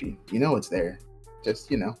chaotic energy. It's there.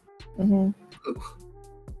 Just,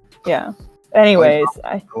 Yeah. Anyways,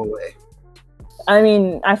 go away. I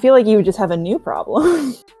mean, I feel like you would just have a new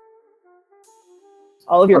problem.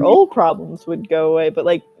 All of your old problems would go away, but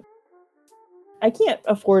like, I can't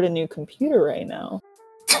afford a new computer right now.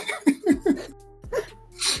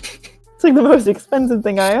 It's like the most expensive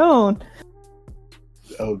thing I own.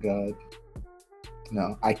 Oh god.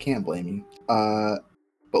 No, I can't blame you.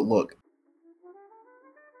 But look,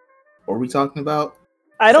 what are we talking about?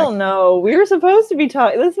 I don't know. We were supposed to be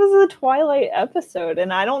talking. This was a Twilight episode,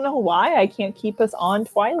 and I don't know why I can't keep us on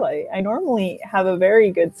Twilight. I normally have a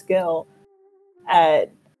very good skill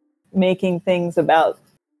at making things about,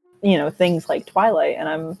 things like Twilight, and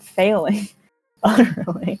I'm failing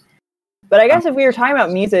utterly. But I guess if we were talking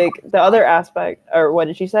about music, the other aspect, or what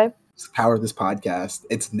did you say? It's the power of this podcast.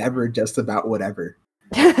 It's never just about whatever.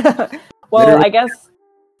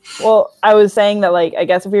 Well, I was saying that, like, I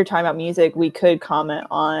guess if we were talking about music, we could comment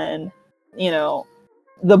on,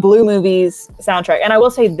 the Blue Movies soundtrack. And I will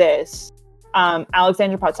say this,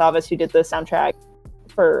 Alexandra Patsavas, who did the soundtrack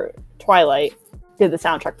for Twilight, did the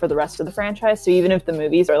soundtrack for the rest of the franchise. So even if the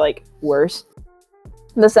movies are, like, worse,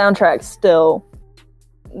 the soundtrack's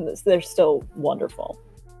they're still wonderful.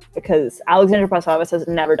 Because Alexandra Patsavas has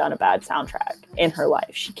never done a bad soundtrack in her life.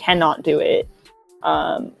 She cannot do it.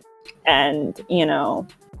 And,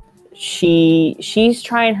 she's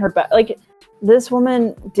trying her best. Like, this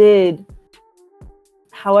woman did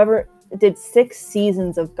however did 6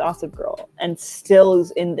 seasons of Gossip Girl and still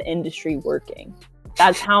is in the industry working.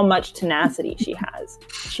 That's how much tenacity she has.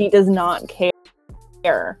 She does not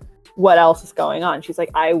care what else is going on. She's like,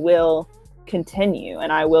 I will continue,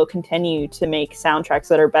 and I will continue to make soundtracks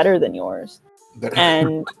that are better than yours.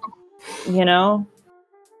 And, you know,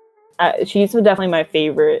 she's definitely my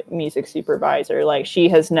favorite music supervisor. Like, she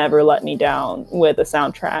has never let me down with a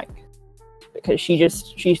soundtrack because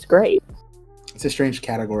she's great. It's a strange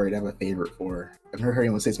category to have a favorite for. I've never heard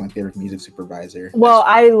anyone say it's my favorite music supervisor. Well,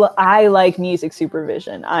 I like music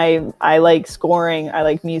supervision. I like scoring. I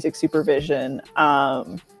like music supervision.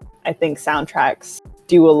 I think soundtracks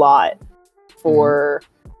do a lot for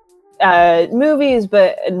movies,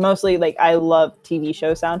 but mostly like I love TV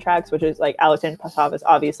show soundtracks, which is like Alexandra Pasov is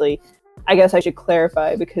obviously. I guess I should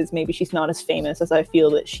clarify because maybe she's not as famous as I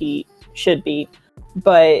feel that she should be.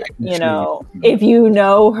 But, you know, if you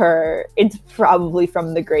know her, it's probably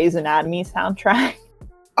from the Grey's Anatomy soundtrack.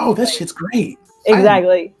 Oh, that shit's great.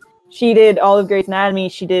 Exactly. She did all of Grey's Anatomy.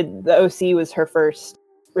 She did the OC was her first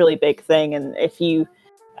really big thing. And if you,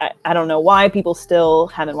 I don't know why people still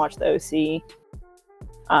haven't watched the OC.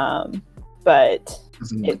 But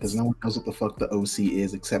because no one knows what the fuck the OC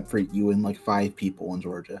is except for you and like 5 people in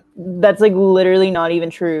Georgia. That's like literally not even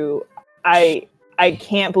true. I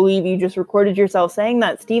can't believe you just recorded yourself saying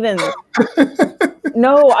that, Steven.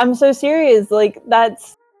 No, I'm so serious. Like,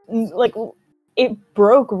 that's like, it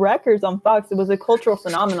broke records on Fox. It was a cultural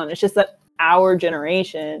phenomenon. It's just that our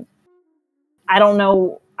generation, I don't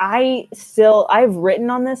know. I've written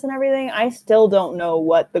on this and everything. I still don't know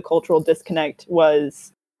what the cultural disconnect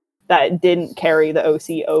was that didn't carry the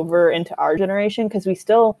OC over into our generation. Because we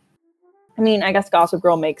still, I mean, I guess Gossip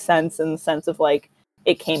Girl makes sense in the sense of like,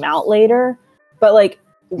 it came out later. But like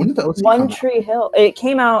One Tree Hill, it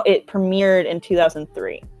premiered in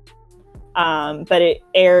 2003. But it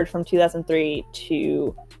aired from 2003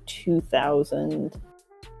 to 2007,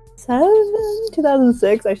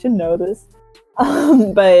 2006. I should know this.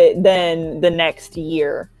 But then the next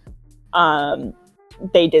year,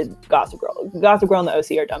 they did Gossip Girl. Gossip Girl and the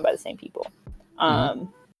OC are done by the same people. The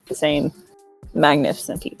same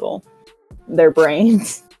magnificent people. Their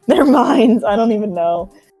brains, their minds, I don't even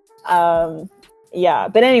know. Yeah,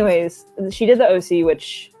 but anyways, she did the OC,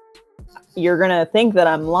 which you're gonna think that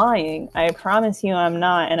I'm lying. I promise you I'm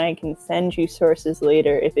not, and I can send you sources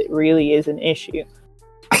later if it really is an issue.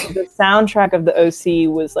 The soundtrack of the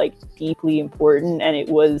OC was like deeply important, and it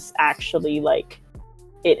was actually like,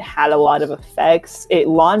 it had a lot of effects. It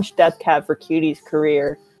launched Death Cab for Cutie's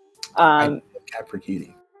career. Death Cab for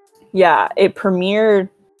Cutie. Yeah, it premiered.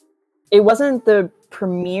 It wasn't the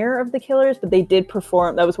premiere of The Killers, but they did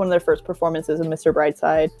perform. That was one of their first performances of Mr.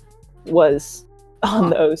 Brightside was on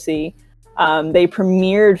the OC. They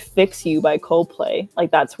premiered Fix You by Coldplay.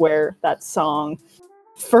 Like, that's where that song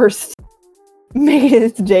first made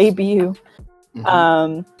its debut.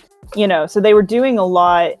 You know, so they were doing a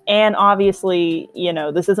lot, and obviously, you know,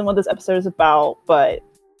 this isn't what this episode is about, but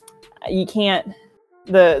you can't,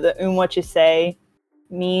 the What You Say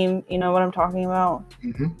meme, you know what I'm talking about?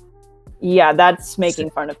 Yeah, that's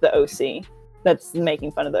making fun of the OC. That's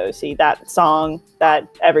making fun of the OC. That song, that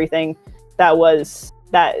everything, that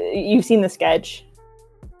you've seen the sketch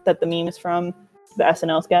that the meme is from, the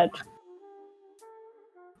SNL sketch?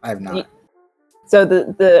 I have not. So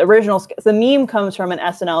the original, the meme comes from an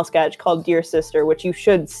SNL sketch called Dear Sister, which you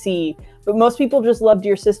should see. But most people just love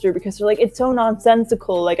Dear Sister because they're like, it's so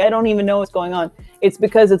nonsensical. Like, I don't even know what's going on. It's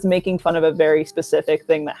because it's making fun of a very specific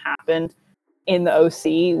thing that happened in the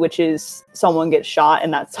OC, which is someone gets shot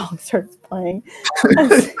and that song starts playing.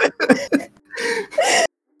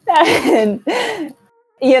 And,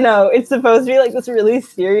 you know, it's supposed to be like this really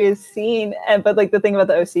serious scene. But like the thing about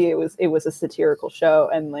the OC, it was a satirical show,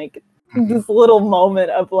 and like this little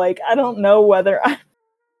moment of like, I don't know whether I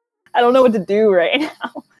don't know what to do right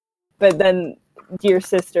now. But then Dear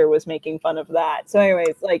Sister was making fun of that. So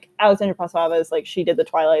anyways, like Alexandra Pasova is like, she did the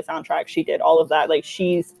Twilight soundtrack, she did all of that. Like,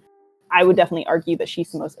 I would definitely argue that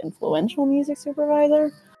she's the most influential music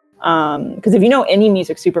supervisor. Because if you know any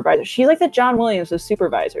music supervisor, she's like the John Williams of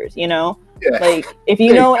supervisors, you know? Yeah. Like, if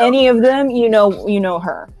you know any of them, you know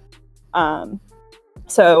her.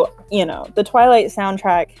 So, you know, the Twilight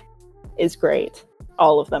soundtrack is great.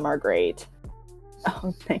 All of them are great.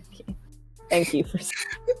 Oh, thank you. Thank you for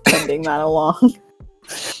sending that along.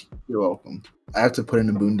 You're welcome. I have to put in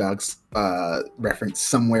a Boondocks reference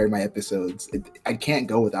somewhere in my episodes. I can't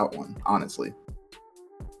go without one, honestly.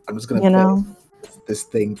 I'm just gonna put this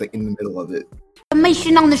thing like in the middle of it.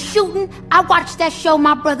 Information on the shooting. I watched that show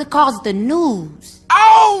my brother calls The News.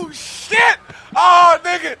 Oh shit! Oh,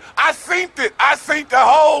 nigga, I seen it. I seen the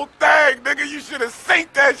whole thing, nigga. You should have seen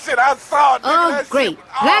that shit. I saw it, nigga. Oh, that great. Shit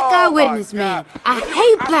was, Black oh, eyewitness man. I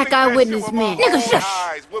hate black eyewitness man. Nigga,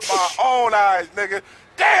 shush. With my own eyes, nigga.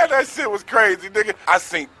 Damn, that shit was crazy, nigga. I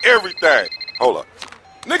seen everything. Hold up.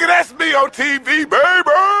 Nigga, that's me on TV, baby.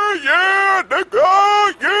 Yeah,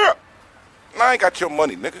 nigga. Yeah. I ain't got your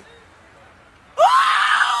money, nigga.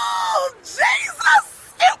 Oh,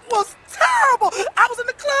 Jesus! It was terrible. I was in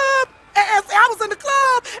the club,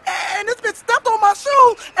 and this bitch stepped on my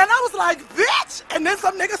shoe, and I was like, bitch! And then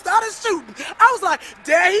some nigga started shooting. I was like,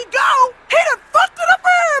 there he go. He done fucked it up for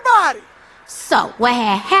everybody. So, what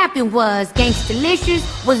had happened was Gangstalicious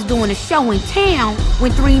was doing a show in town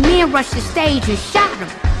when 3 men rushed the stage and shot him.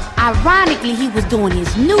 Ironically, he was doing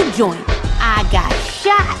his new joint, I Got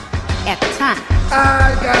Shot, at the time.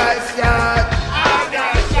 I got shot. I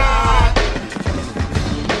got shot.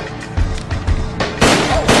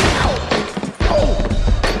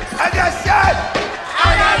 I got shot.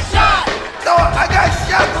 I got shot. No, I got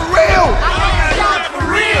shot for real. I got shot for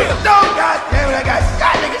real. No, goddamn it, I got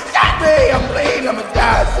shot. Nigga, shot me. I'm bleeding. I'm gonna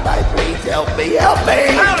die. Somebody please help me. Help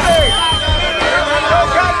me. Help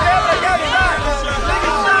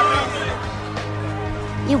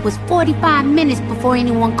me. It was 45 minutes before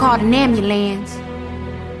anyone called an ambulance.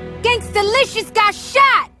 Gangstalicious got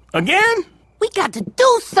shot! Again? We got to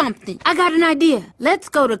do something. I got an idea. Let's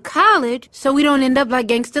go to college so we don't end up like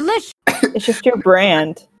Gangstalicious. It's just your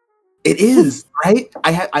brand. It is, right?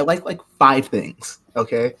 I like 5 things,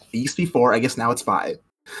 okay? It used to be 4, I guess now it's 5.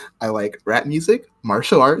 I like rap music,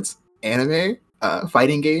 martial arts, anime,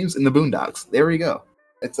 fighting games, and the Boondocks. There we go.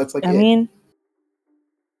 That's like I mean,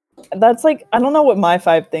 that's like, I don't know what my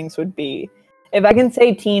 5 things would be. If I can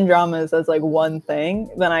say teen dramas as like one thing,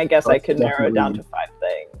 then I guess I could narrow it down to 5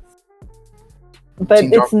 things. But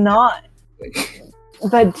it's not.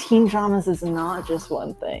 But teen dramas is not just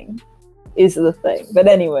one thing, is the thing. But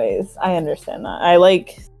anyways, I understand that. I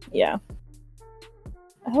like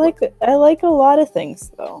a lot of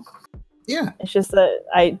things though. Yeah. It's just that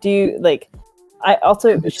I do like. I also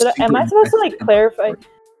am I supposed to like clarify?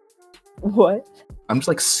 What? I'm just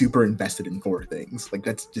like super invested in 4 things. Like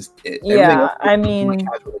that's just it. Yeah, I mean,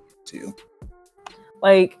 too.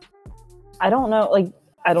 Like, I don't know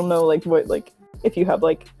like what like if you have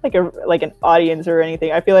like an audience or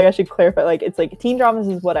anything. I feel like I should clarify. Like, it's like teen dramas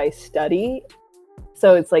is what I study,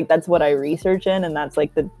 so it's like that's what I research in, and that's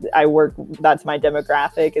like that's my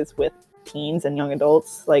demographic is with teens and young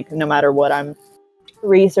adults. Like, no matter what I'm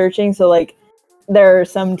researching, so like there are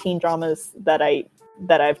some teen dramas that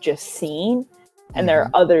I've just seen. And there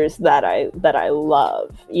are others that I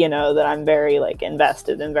love, you know, that I'm very like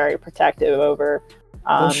invested and very protective over.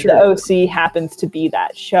 The OC happens to be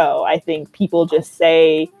that show. I think people just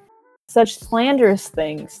say such slanderous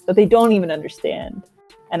things that they don't even understand.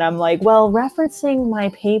 And I'm like, well, referencing my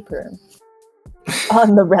paper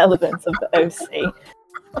on the relevance of the OC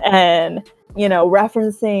and, you know,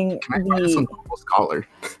 referencing the scholar.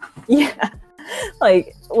 Yeah.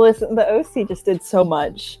 Like, listen, the OC just did so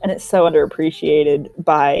much, and it's so underappreciated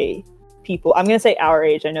by people. I'm gonna say our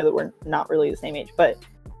age. I know that we're not really the same age, but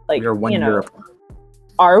like, we're 1 year apart.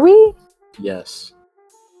 Are we? Yes.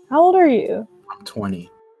 How old are you? I'm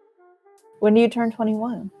 20. When do you turn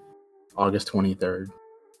 21? August 23rd.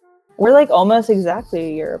 We're like almost exactly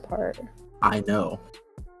a year apart. I know.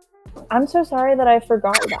 I'm so sorry that I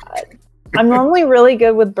forgot that. I'm normally really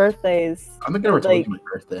good with birthdays. I'm not gonna told you my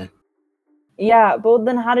birthday. Yeah, but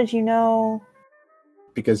then how did you know?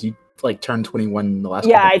 Because you like turned 21 in the last.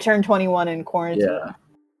 Yeah, I turned 21 in quarantine.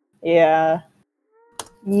 Yeah.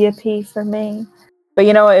 Yippee for me. But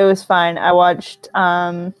you know what? It was fine. I watched.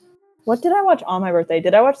 What did I watch on my birthday?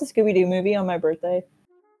 Did I watch the Scooby-Doo movie on my birthday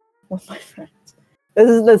with my friends? This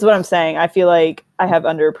is what I'm saying. I feel like I have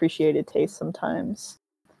underappreciated taste sometimes.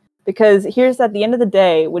 Because here's at the end of the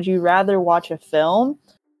day, would you rather watch a film?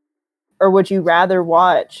 Or would you rather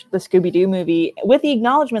watch the Scooby-Doo movie with the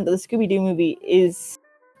acknowledgement that the Scooby-Doo movie is,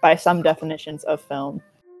 by some definitions of film,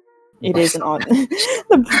 it is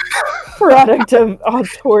the product of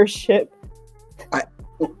authorship.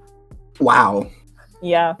 Wow.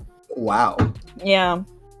 Yeah. Wow. Yeah.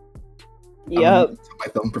 Yep. Tell my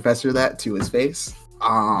film professor that to his face.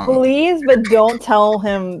 Please, but don't tell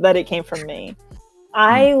him that it came from me.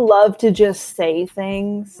 I love to just say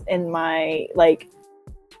things in my like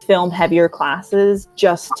film heavier classes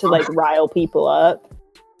just to like rile people up.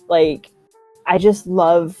 Like, I just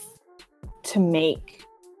love to make,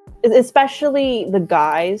 especially the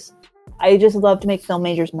guys, I just love to make film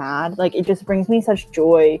majors mad. Like, it just brings me such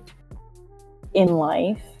joy in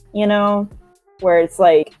life, you know, where it's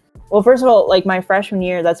like Well, first of all, like my freshman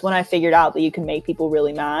year, that's when I figured out that you can make people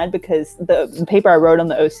really mad, because the paper I wrote on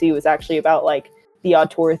the OC was actually about like the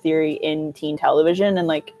auteur theory in teen television and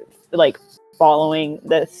like following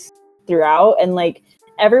this throughout. And like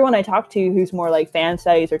everyone I talked to who's more like fan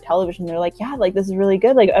studies or television, they're like, yeah, like this is really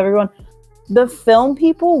good. Like everyone, the film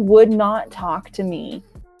people would not talk to me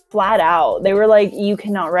flat out. They were like, you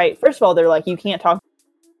cannot write. First of all, they're like, you can't talk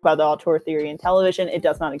about the auteur theory in television. It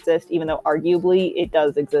does not exist, even though arguably it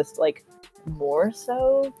does exist, like more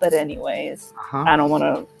so. But anyways, I don't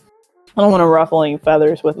want to ruffle any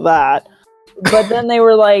feathers with that. But then they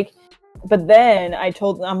were like, but then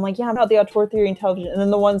I'm like, yeah, I'm about the auteur theory in television. And then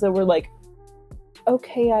the ones that were like,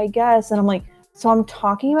 okay, I guess. And I'm like, so I'm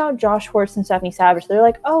talking about Josh Schwartz and Stephanie Savage. They're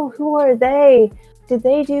like, oh, who are they? Did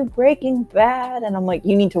they do Breaking Bad? And I'm like,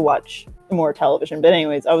 you need to watch more television. But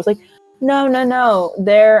anyways, I was like, no.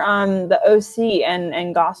 They're the OC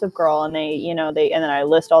and Gossip Girl, and they and then I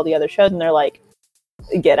list all the other shows, and they're like,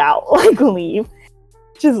 get out, like leave,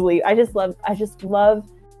 just leave. I just love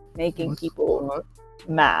making people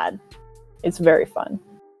mad. It's very fun.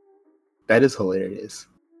 That is hilarious.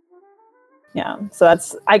 Yeah, so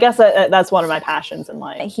that's one of my passions in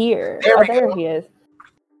life. Here, there he is.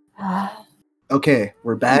 Okay,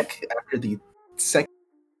 we're back after the second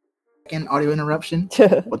audio interruption.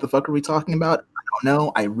 What the fuck are we talking about? I don't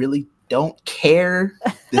know. I really don't care.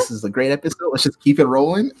 This is a great episode. Let's just keep it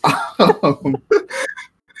rolling.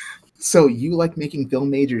 So you like making film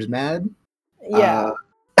majors mad? Yeah.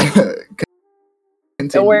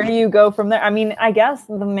 So where do you go from there? I mean, I guess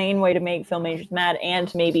the main way to make film majors mad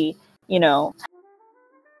and maybe,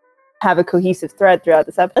 have a cohesive thread throughout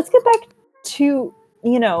this episode. Let's get back to,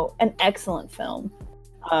 an excellent film.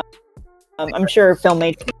 I'm sure film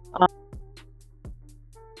majors...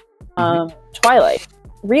 Twilight,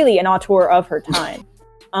 really an auteur of her time.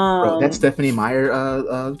 Bro, that Stephenie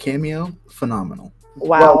Meyer cameo, phenomenal.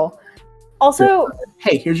 Wow. Well, also,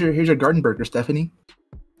 hey, here's your garden burger, Stephanie.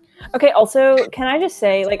 Okay. Also, can I just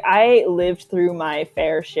say, like, I lived through my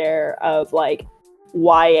fair share of like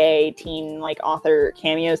YA teen like author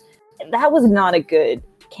cameos. That was not a good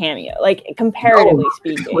cameo, like comparatively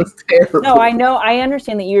speaking. It was terrible. No, I know, I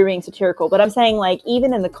understand that you were being satirical, but I'm saying like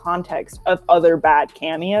even in the context of other bad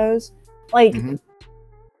cameos, like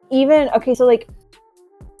even so like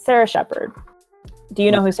Sarah Shepard. Do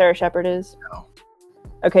you know who Sarah Shepard is? No.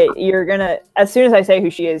 Okay, you're gonna, as soon as I say who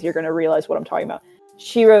she is, you're gonna realize what I'm talking about.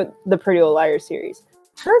 She wrote the Pretty Little Liars series.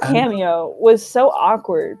 Her cameo was so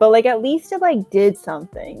awkward, but like at least it like did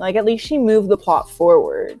something. Like at least she moved the plot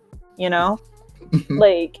forward,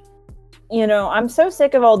 like, I'm so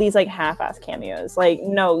sick of all these like half-ass cameos. Like,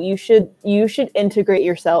 no, you should integrate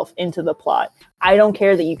yourself into the plot. I don't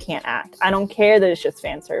care that you can't act. I don't care that it's just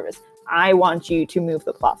fan service. I want you to move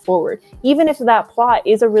the plot forward. Even if that plot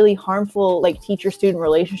is a really harmful like teacher-student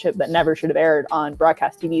relationship that never should have aired on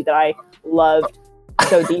broadcast TV that I loved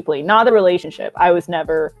so deeply. Not the relationship. I was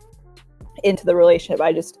never into the relationship.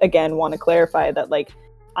 I just, again, want to clarify that like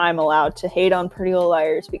I'm allowed to hate on Pretty Little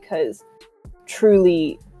Liars because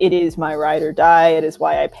truly it is my ride or die. It is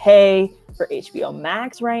why I pay for HBO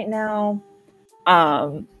Max right now.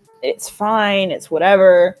 It's fine. It's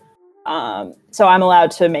whatever. So I'm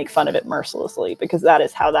allowed to make fun of it mercilessly because that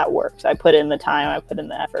is how that works. I put in the time, I put in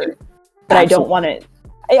the effort, but I don't want it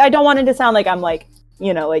to sound like I'm like,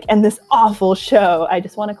 like, and this awful show. I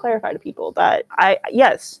just want to clarify to people that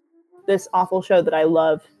this awful show that I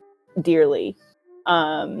love dearly.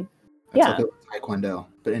 Yeah. Taekwondo,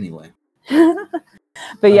 but anyway.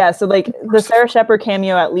 But yeah, so like the Sarah Shepard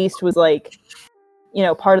cameo at least was like,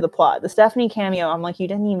 part of the plot. The Stephanie cameo, I'm like, you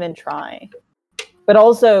didn't even try. But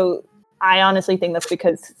also, I honestly think that's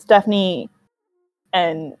because Stephanie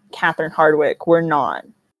and Catherine Hardwicke were not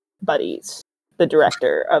buddies. The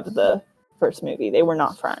director of the first movie, they were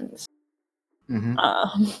not friends.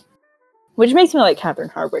 Which makes me like Catherine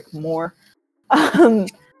Hardwicke more. I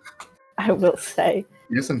will say.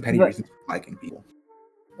 There's some petty reasons for liking people.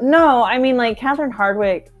 No, I mean, like, Catherine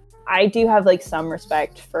Hardwicke, I do have, like, some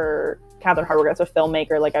respect for Catherine Hardwicke as a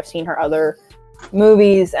filmmaker. Like, I've seen her other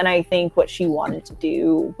movies, and I think what she wanted to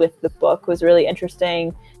do with the book was really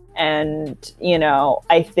interesting. And,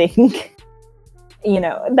 I think,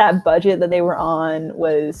 that budget that they were on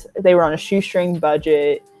a shoestring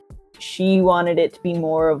budget. She wanted it to be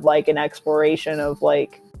more of, like, an exploration of,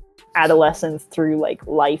 like, adolescence through like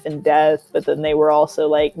life and death, but then they were also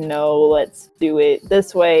like, no, let's do it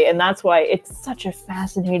this way. And that's why it's such a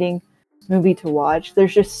fascinating movie to watch.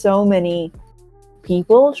 There's just so many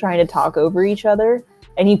people trying to talk over each other,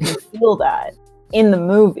 and you can feel that in the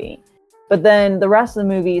movie. But then the rest of the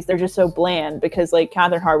movies, they're just so bland because like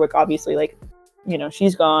Catherine Hardwicke, obviously, like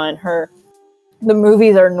she's gone. The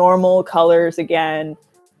movies are normal colors again,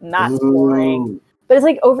 and that's boring. But it's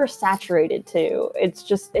like oversaturated too. It's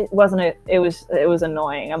just it was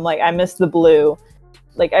annoying. I'm like, I miss the blue.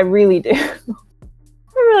 Like I really do. I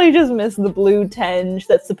really just miss the blue tinge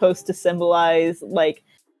that's supposed to symbolize like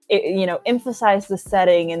emphasize the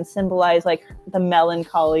setting and symbolize like the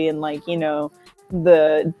melancholy and like,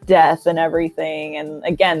 the death and everything. And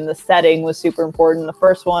again, the setting was super important in the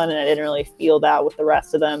first one, and I didn't really feel that with the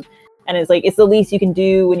rest of them. And it's like, it's the least you can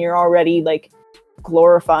do when you're already like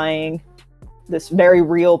glorifying this very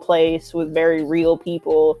real place with very real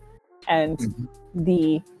people and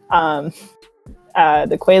the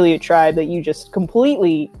Quileute tribe that you just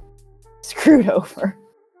completely screwed over.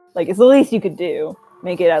 Like, it's the least you could do.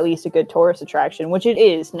 Make it at least a good tourist attraction, which it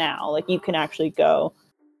is now. Like, you can actually go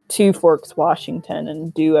to Forks, Washington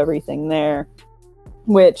and do everything there,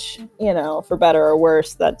 which, for better or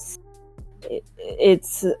worse,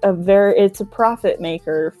 it's a profit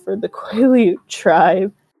maker for the Quileute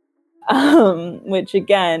tribe. Which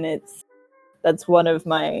again, that's one of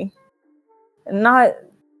my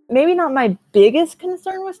maybe not my biggest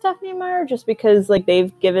concern with Stephenie Meyer, just because like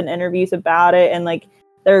they've given interviews about it and like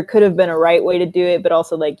there could have been a right way to do it, but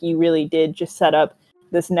also like you really did just set up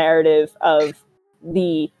this narrative of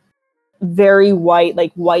the very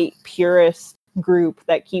white purist group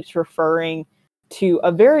that keeps referring to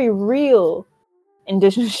a very real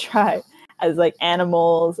indigenous tribe as like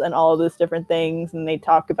animals and all of these different things. And they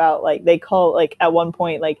talk about like, they call like at one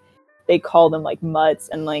point, like they call them like mutts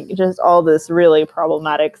and like just all this really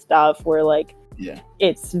problematic stuff where like,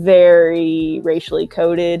 it's very racially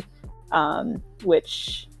coded,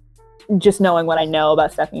 which just knowing what I know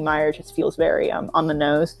about Stephenie Meyer just feels very on the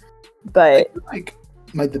nose. But like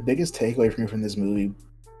the biggest takeaway for me from this movie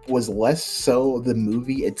was less so the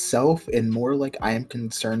movie itself and more like I am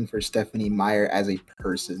concerned for Stephenie Meyer as a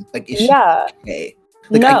person. Like, is she okay?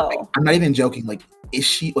 Like, no. I'm not even joking. Like, is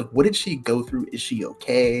she, like, what did she go through? Is she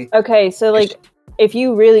okay? Okay, so like,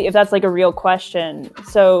 if that's like a real question,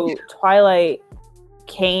 so Twilight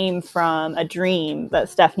came from a dream that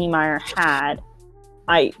Stephenie Meyer had.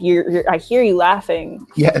 I hear you laughing.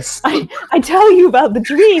 Yes. I tell you about the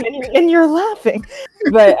dream and you're laughing.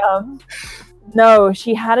 But no,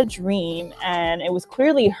 she had a dream and it was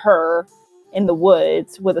clearly her in the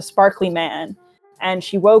woods with a sparkly man. And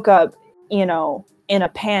she woke up, in a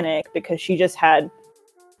panic because she just had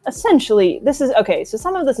essentially, so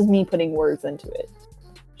some of this is me putting words into it.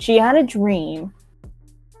 She had a dream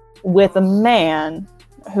with a man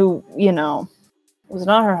who, was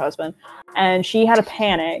not her husband, and she had a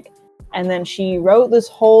panic, and then she wrote this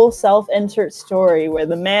whole self-insert story where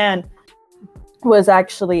the man was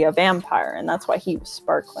actually a vampire, and that's why he was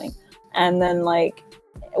sparkling. And then like,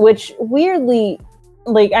 which weirdly,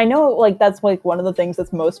 like, I know like that's like one of the things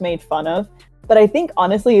that's most made fun of, but I think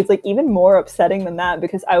honestly it's like even more upsetting than that,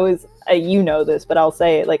 because I was this, but I'll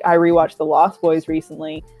say it, like I rewatched The Lost Boys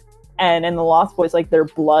recently, and in The Lost Boys like their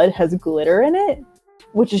blood has glitter in it,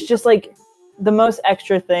 which is just like the most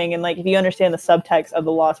extra thing. And like, if you understand the subtext of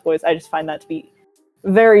The Lost Boys, I just find that to be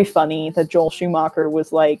very funny that Joel Schumacher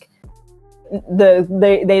was like, they're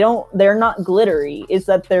not glittery, it's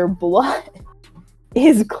that their blood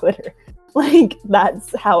is glitter. Like,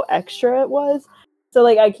 that's how extra it was. So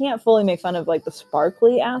like, I can't fully make fun of like the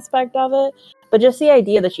sparkly aspect of it, but just the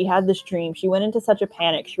idea that she had this dream, she went into such a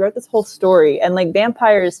panic, she wrote this whole story, and like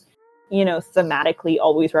vampires, thematically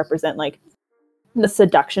always represent like the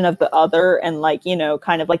seduction of the other and like,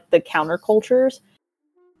 kind of like the countercultures.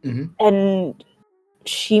 Mm-hmm. And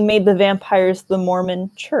she made the vampires the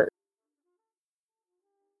Mormon church.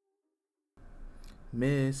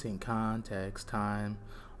 Missing context time.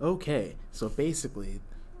 Okay, so basically,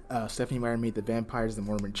 Stephenie Meyer made the vampires the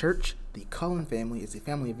Mormon church. The Cullen family is a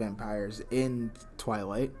family of vampires in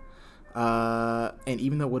Twilight. And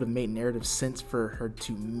even though it would have made narrative sense for her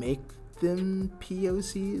to make them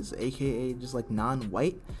POCs, aka just like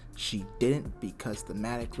non-white, she didn't, because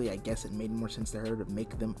thematically I guess it made more sense to her to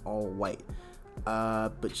make them all white.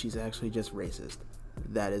 But she's actually just racist.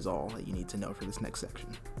 That is all that you need to know for this next section.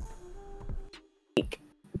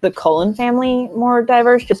 The Cullen family more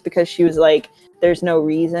diverse, just because she was like, there's no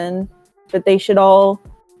reason that they should all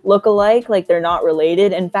look alike, like they're not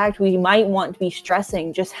related. In fact, we might want to be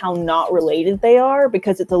stressing just how not related they are,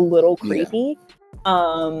 because it's a little creepy.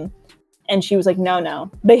 And she was like, no,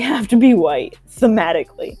 they have to be white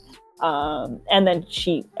thematically. And then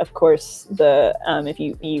she, of course, if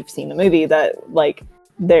you've seen the movie, that like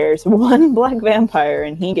there's one black vampire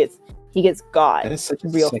and he gets got. That is such a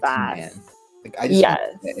real sexy fast. Man. Like, I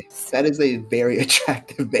just that is a very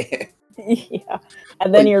attractive man. Yeah.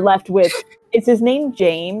 And then you're left with, is his name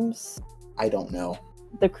James? I don't know.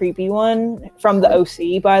 The creepy one from the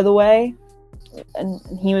OC, by the way. And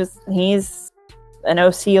he's an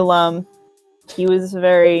OC alum. He was the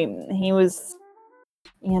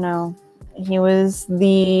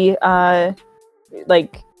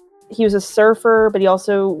he was a surfer, but he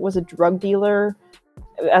also was a drug dealer,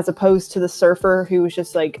 as opposed to the surfer who was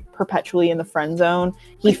just like perpetually in the friend zone.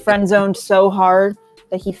 He friend zoned so hard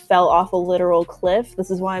that he fell off a literal cliff. This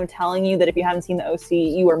is why I'm telling you that if you haven't seen the OC,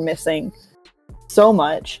 you are missing so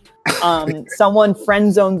much. Someone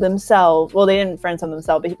friend zoned themselves. Well, they didn't friend zone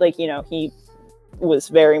themselves, but he was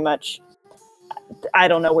very much, I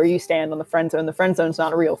don't know where you stand on the friend zone. The friend zone's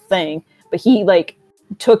not a real thing, but he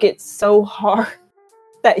took it so hard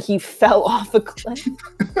that he fell off a cliff.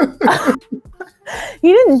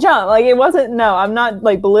 He didn't jump. It wasn't, no, I'm not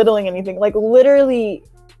belittling anything. Literally,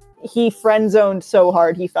 he friend zoned so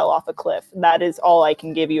hard he fell off a cliff. That is all I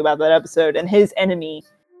can give you about that episode. And his enemy,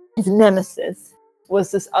 his nemesis,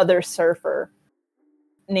 was this other surfer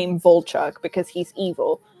named Volchuk, because he's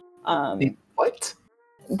evil. What?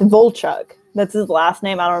 The Volchuk. That's his last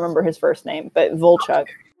name. I don't remember his first name, but Volchuk.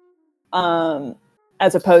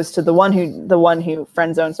 As opposed to the one who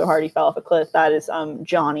friend zoned so hard he fell off a cliff. That is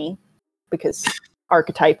Johnny, because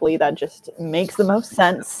archetypally that just makes the most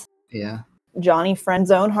sense. Yeah. Johnny friend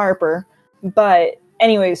zone Harper. But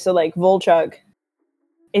anyway, so Volchuk,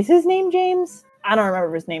 is his name James? I don't remember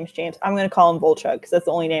if his name's James. I'm gonna call him Volchuk because that's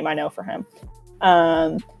the only name I know for him.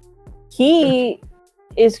 He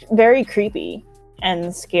is very creepy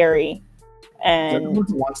and scary, and everyone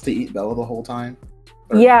wants to eat Bella the whole time.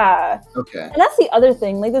 Yeah. Okay. And that's the other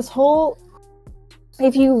thing. This whole,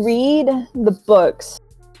 if you read the books,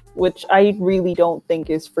 which I really don't think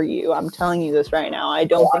is for you, I'm telling you this right now. I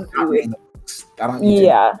don't think you would. I don't.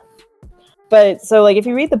 Yeah. But so if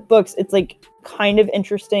you read the books, it's kind of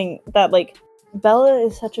interesting that Bella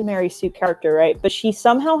is such a Mary Sue character, right? But she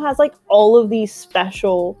somehow has all of these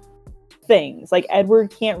special things.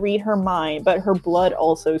 Edward can't read her mind, but her blood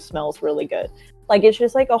also smells really good. It's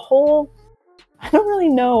just a whole, I don't really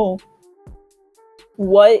know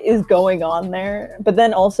what is going on there. But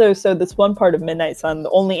then also, so this one part of Midnight Sun, the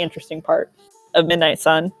only interesting part of Midnight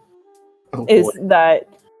Sun is that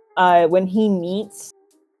when he meets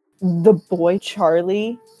the boy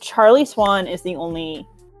Charlie Swan is the only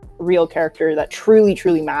real character that truly,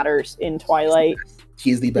 truly matters in Twilight.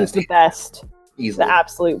 He's the best. He's the best. Easily. The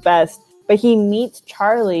absolute best. But he meets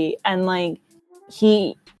Charlie and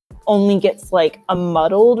he only gets a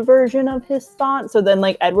muddled version of his thought. So then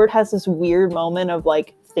Edward has this weird moment of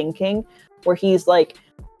thinking where he's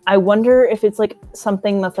I wonder if it's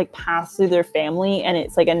something that's passed through their family and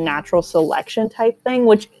it's a natural selection type thing,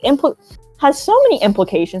 which has so many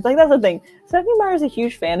implications. That's the thing. Stephenie Meyer is a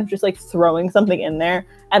huge fan of just throwing something in there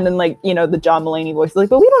and then the John Mulaney voice is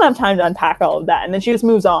but we don't have time to unpack all of that, and then she just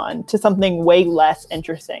moves on to something way less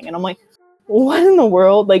interesting. And I'm what in the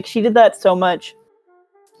world? She did that so much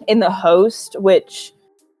in The Host, which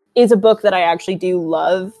is a book that I actually do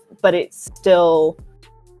love, but it's still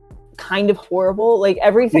kind of horrible.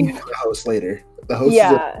 Everything. We can get to The Host later. The Host.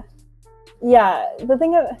 Yeah. The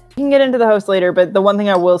thing you can get into The Host later, but the one thing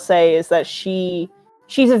I will say is that she's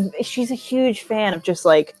a huge fan of just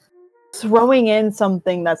throwing in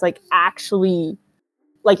something that's actually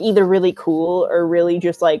either really cool or really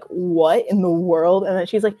just what in the world, and then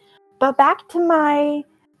she's but back to my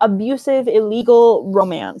abusive, illegal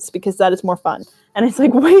romance, because that is more fun. And it's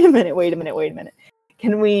wait a minute.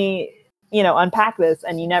 Can we, unpack this?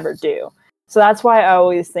 And you never do. So that's why I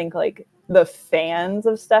always think the fans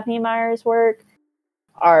of Stephenie Meyer's work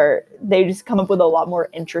they just come up with a lot more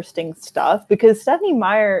interesting stuff, because Stephenie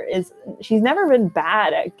Meyer she's never been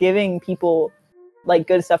bad at giving people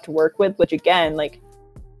good stuff to work with, which again,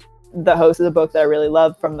 The Host is a book that I really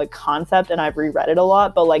love from the concept, and I've reread it a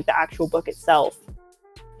lot, but the actual book itself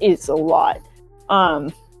is a lot.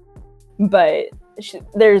 But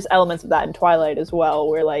there's elements of that in Twilight as well,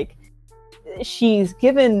 where she's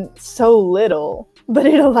given so little, but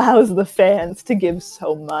it allows the fans to give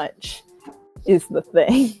so much, is the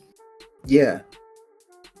thing. Yeah.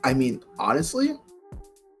 I mean, honestly,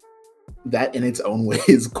 that in its own way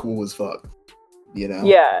is cool as fuck.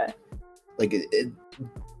 Yeah. It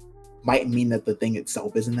might mean that the thing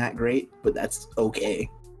itself isn't that great, but that's okay.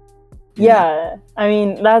 Yeah. I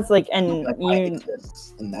mean, that's and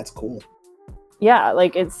that's cool. Yeah,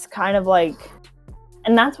 it's kind of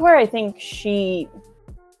and that's where I think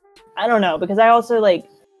I don't know, because I also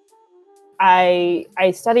I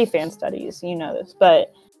study fan studies, you know this,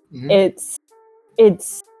 but it's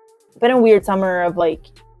been a weird summer of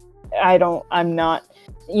I'm not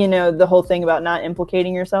the whole thing about not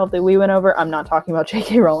implicating yourself that we went over. I'm not talking about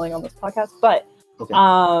J.K. Rowling on this podcast, but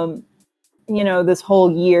okay. This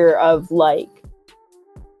whole year of like,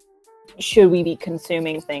 should we be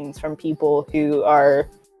consuming things from people who are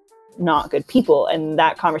not good people? And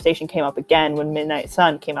that conversation came up again when Midnight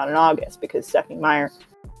Sun came out in August, because Stephenie Meyer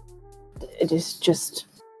is just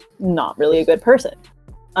not really a good person.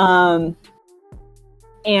 And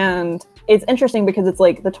it's interesting because it's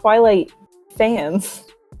like the Twilight fans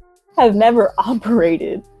have never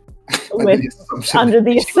operated under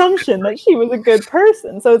the assumption that she was a good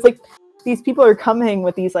person. So it's like these people are coming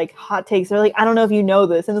with these like hot takes. They're like, I don't know if you know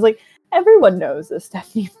this, and it's like, everyone knows that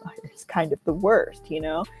Stephenie Meyer is kind of the worst,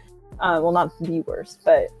 well, not the worst,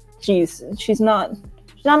 but she's not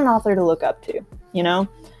an author to look up to,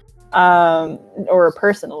 or a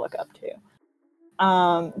person to look up to.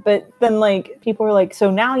 But then like people are like,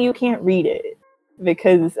 so now you can't read it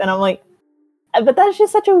because, and I'm like, but that's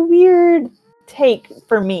just such a weird take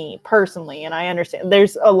for me personally. And I understand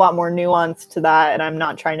there's a lot more nuance to that, and I'm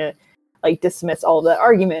not trying to like dismiss all of that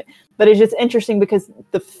argument, but it's just interesting because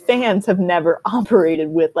the fans have never operated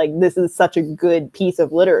with like, this is such a good piece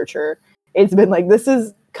of literature. It's been like, this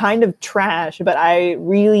is kind of trash, but I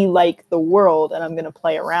really like the world and I'm going to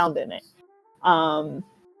play around in it. And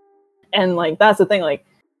like, that's the thing, like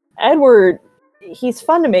Edward, he's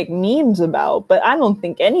fun to make memes about, but I don't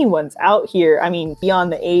think anyone's out here. I mean,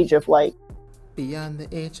 beyond the age of like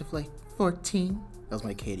 14. That was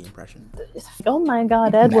my Katie impression. Oh my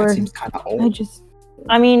God, Edward. That seems kind of old.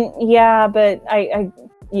 Yeah, but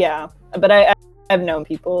I've known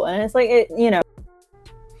people, and it's like,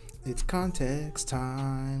 It's context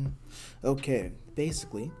time. Okay,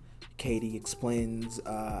 basically, Katie explains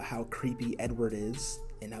how creepy Edward is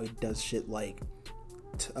and how he does shit like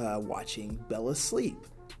watching Bella sleep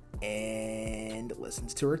and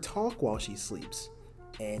listens to her talk while she sleeps,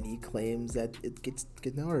 and he claims that it gets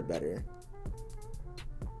to know her better.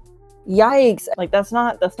 Yikes! Like that's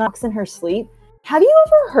not in her sleep. Have you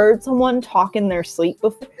ever heard someone talk in their sleep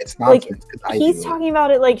before? It's nonsense. Like he's talking about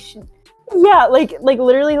it like, like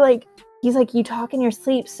literally like he's like, you talk in your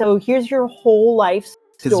sleep, so here's your whole life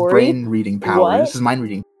story. His brain reading power. What? This is mind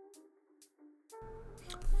reading.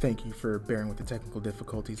 Thank you for bearing with the technical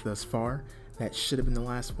difficulties thus far. That should have been the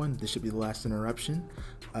last one. This should be the last interruption.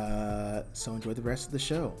 So enjoy the rest of the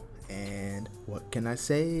show. And what can I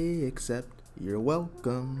say except you're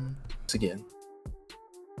welcome. Again.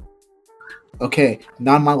 Okay,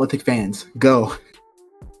 non-monolithic fans, go.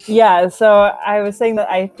 Yeah, so I was saying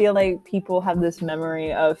that I feel like people have this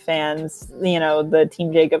memory of fans, the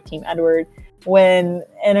Team Jacob, Team Edward, and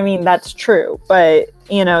I mean, that's true, but,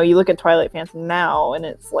 you look at Twilight fans now, and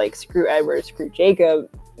it's like, screw Edward, screw Jacob,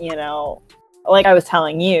 like I was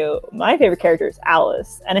telling you, my favorite character is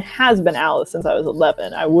Alice, and it has been Alice since I was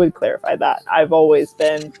 11. I would clarify that. I've always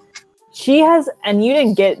been... She has, and you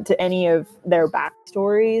didn't get to any of their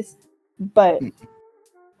backstories, but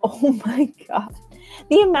oh my God,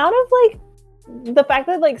 the amount of like, the fact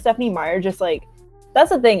that like Stephenie Meyer just like, that's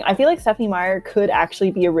the thing. I feel like Stephenie Meyer could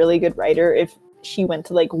actually be a really good writer if she went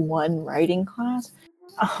to like one writing class,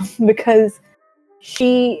 because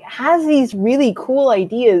she has these really cool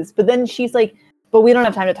ideas, but then she's like, but we don't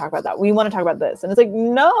have time to talk about that. We want to talk about this. And it's like,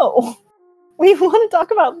 no, we want to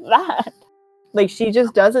talk about that. Like, she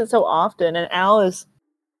just does it so often, and Alice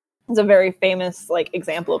is a very famous, like,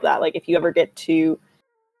 example of that. Like, if you ever get to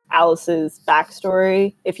Alice's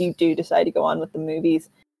backstory, if you do decide to go on with the movies,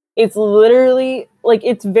 it's literally, like,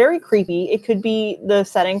 it's very creepy. It could be the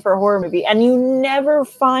setting for a horror movie, and you never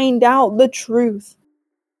find out the truth.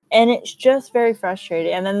 And it's just very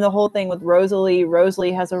frustrating. And then the whole thing with Rosalie.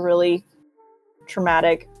 Rosalie has a really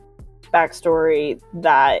traumatic backstory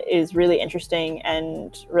that is really interesting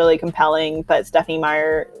and really compelling, but Stephenie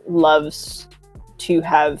Meyer loves to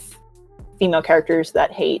have female characters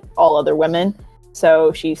that hate all other women,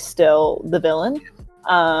 so she's still the villain,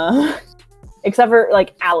 except for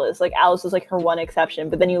like Alice. Like Alice is like her one exception,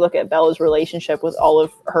 but then you look at Bella's relationship with all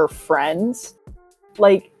of her friends.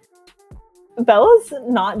 Like, Bella's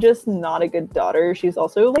not just not a good daughter, she's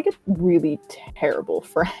also like a really terrible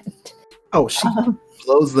friend. Oh, she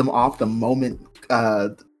blows them off the moment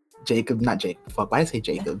Jacob. Why did I say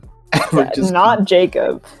Jacob? Not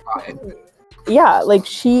Jacob. Fine. Yeah, like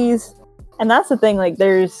and that's the thing, like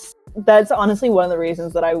that's honestly one of the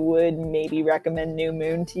reasons that I would maybe recommend New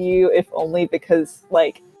Moon to you, if only because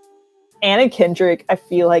like Anna Kendrick, I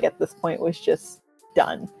feel like at this point was just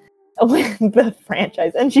done with the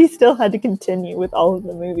franchise, and she still had to continue with all of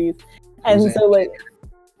the movies. And so like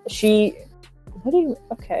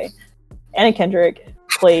Anna Kendrick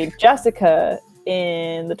played Jessica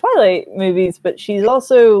in the Twilight movies, but she's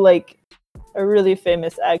also like a really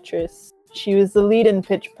famous actress. She was the lead in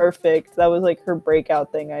Pitch Perfect. That was like her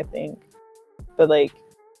breakout thing, I think. But like,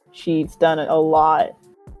 she's done a lot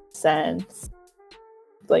since.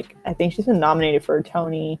 Like, I think she's been nominated for a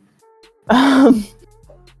Tony.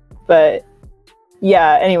 But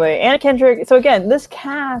yeah, anyway, Anna Kendrick. So again, this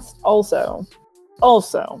cast also,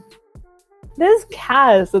 this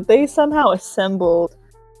cast that they somehow assembled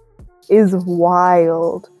is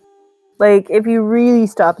wild. Like, if you really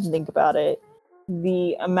stop and think about it,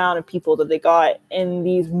 the amount of people that they got in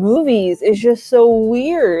these movies is just so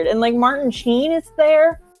weird. And like, Martin Sheen is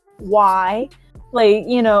there. Why? Like,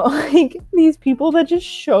 you know, like these people that just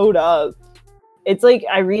showed up. It's like,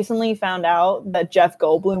 I recently found out that Jeff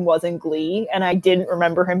Goldblum was in Glee, and I didn't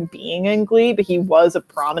remember him being in Glee, but he was a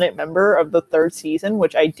prominent member of the 3rd season,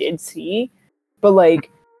 which I did see. But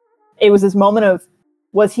like, it was this moment of,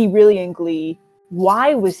 was he really in Glee?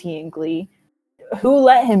 Why was he in Glee? Who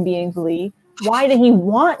let him be in Glee? Why did he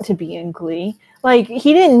want to be in Glee? Like,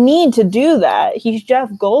 he didn't need to do that. He's Jeff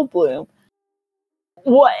Goldblum.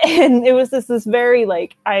 What? And it was this very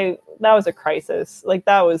like, that was a crisis. Like,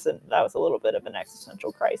 that was a little bit of an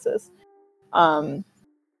existential crisis.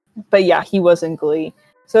 But yeah, he was in Glee.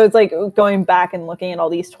 So it's like going back and looking at all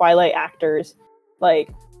these Twilight actors, like,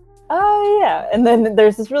 oh yeah. And then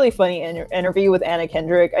there's this really funny interview with Anna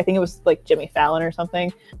Kendrick. I think it was like Jimmy Fallon or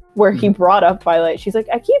something, where he brought up Twilight. She's like,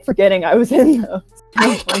 I keep forgetting I was in those.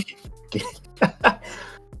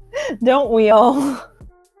 Don't we all?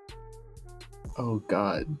 Oh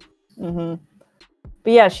God. Mm-hmm.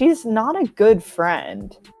 But yeah, she's not a good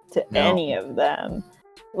friend to any of them.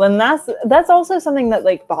 And that's also something that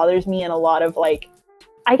like bothers me in a lot of like,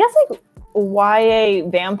 I guess like YA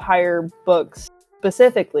vampire books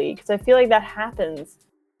specifically, because I feel like that happens.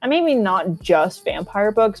 And maybe not just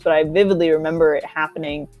vampire books, but I vividly remember it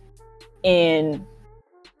happening in.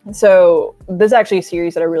 So this is actually a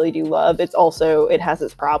series that I really do love. It has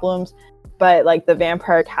its problems, but like the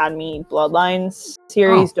Vampire Academy Bloodlines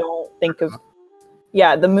series, don't think of.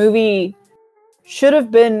 Yeah, the movie should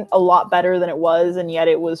have been a lot better than it was, and yet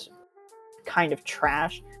it was kind of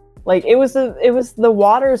trash. Like, it was the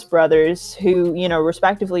Waters brothers who, you know,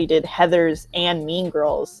 respectively did Heathers and Mean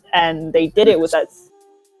Girls, and they did it with that.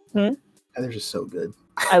 Heathers is so good.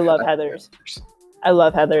 I love Heathers. I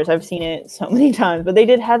love Heathers. I've seen it so many times, but they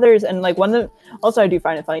did Heathers, and like also I do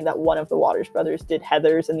find it funny that one of the Waters brothers did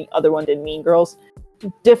Heathers and the other one did Mean Girls.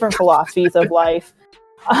 Different philosophies of life,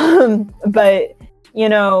 but. You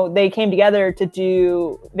know, they came together to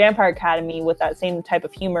do Vampire Academy with that same type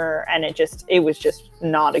of humor, and it was just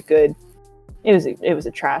not a good. It was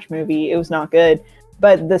a trash movie. It was not good,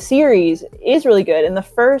 but the series is really good. And the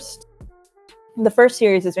first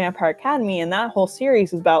series is Vampire Academy, and that whole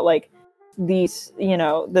series is about like these, you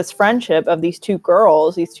know, this friendship of these two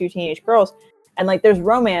teenage girls, and like there's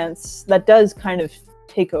romance that does kind of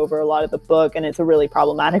take over a lot of the book, and it's a really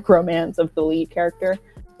problematic romance of the lead character.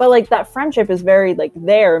 But like that friendship is very like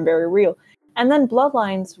there and very real. And then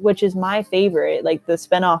Bloodlines, which is my favorite, like the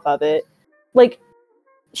spinoff of it, like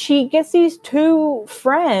she gets these two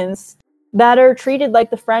friends that are treated like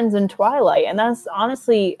the friends in Twilight. And that's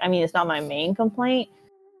honestly, I mean, it's not my main complaint,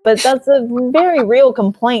 but that's a very real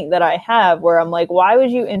complaint that I have, where I'm like, why would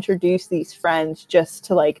you introduce these friends just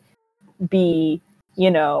to like be, you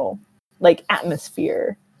know, like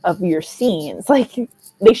atmosphere of your scenes? Like,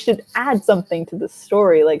 they should add something to the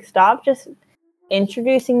story. Like, stop just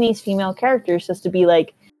introducing these female characters just to be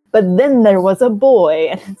like, but then there was a boy.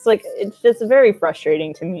 And it's like, it's just very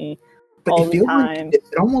frustrating to me all the time. Like,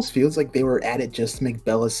 it almost feels like they were at it just to make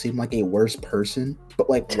Bella seem like a worse person. But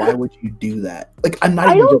like, why would you do that? Like, I'm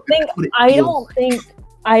not even joking.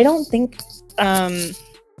 I don't think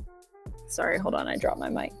sorry, hold on, I dropped my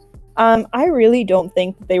mic. I really don't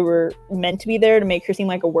think they were meant to be there to make her seem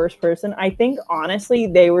like a worse person. I think, honestly,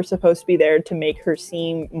 they were supposed to be there to make her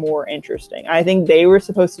seem more interesting. I think they were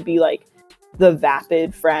supposed to be, like, the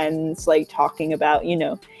vapid friends, like, talking about, you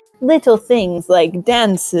know, little things like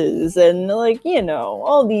dances and, like, you know,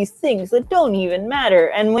 all these things that don't even matter.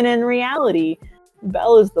 And when in reality,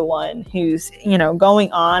 Bella's the one who's, you know,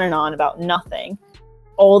 going on and on about nothing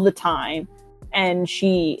all the time. And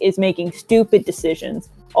she is making stupid decisions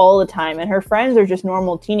all the time, and her friends are just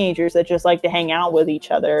normal teenagers that just like to hang out with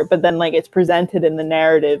each other, but then like it's presented in the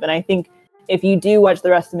narrative. And I think if you do watch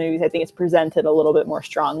the rest of the movies, I think it's presented a little bit more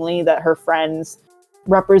strongly that her friends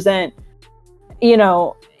represent, you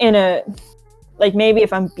know, in a, like, maybe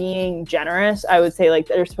if I'm being generous, I would say like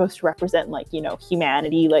they're supposed to represent like, you know,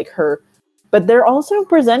 humanity, like her, but they're also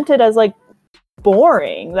presented as like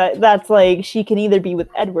boring. That's like she can either be with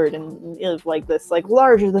Edward and live like this like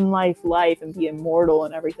larger than life and be immortal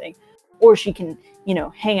and everything, or she can, you know,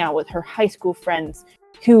 hang out with her high school friends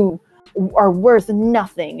who are worth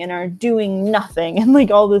nothing and are doing nothing and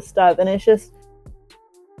like all this stuff. And it's just,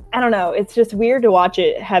 I don't know, it's just weird to watch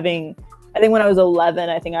it having, I think when I was 11,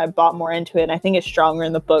 I think I bought more into it, and I think it's stronger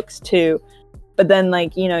in the books too. But then,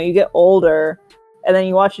 like, you know, you get older and then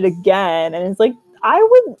you watch it again and it's like, I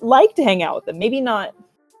would like to hang out with them. Maybe not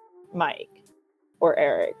Mike or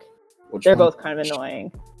Eric. They're both kind of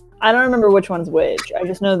annoying. I don't remember which one's which. I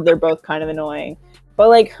just know that they're both kind of annoying. But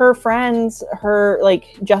like her friends,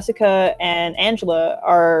 like Jessica and Angela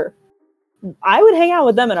are, I would hang out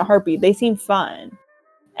with them in a heartbeat. They seem fun.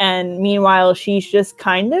 And meanwhile, she's just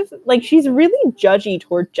kind of like, she's really judgy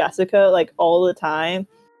toward Jessica like all the time.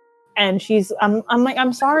 And I'm like,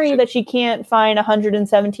 I'm sorry that she can't find a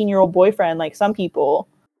 117-year-old boyfriend like some people.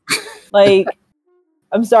 Like,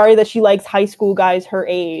 I'm sorry that she likes high school guys her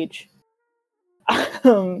age.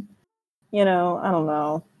 You know, I don't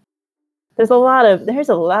know. There's a lot of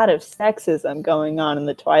sexism going on in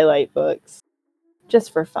the Twilight books,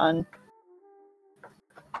 just for fun.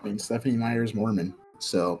 I mean, Stephenie Meyer's Mormon,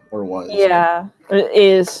 so, or was. Yeah,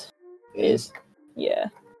 is. Yeah.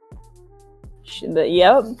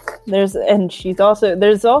 Yep. There's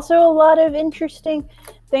also a lot of interesting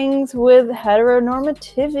things with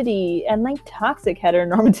heteronormativity and like toxic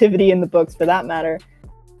heteronormativity in the books, for that matter.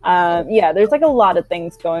 Yeah, there's like a lot of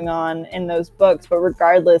things going on in those books, but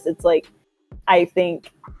regardless, it's like, I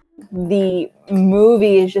think the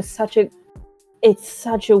movie is just such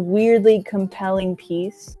a weirdly compelling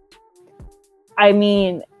piece. I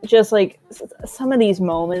mean, just like some of these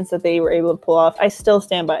moments that they were able to pull off, I still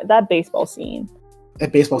stand by that baseball scene.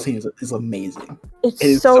 That baseball scene is amazing.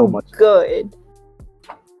 It's so much good.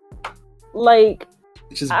 Like,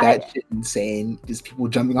 it's just batshit insane. Just people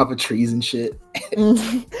jumping off of trees and shit.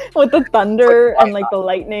 With the thunder and like the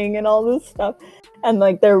lightning and all this stuff. And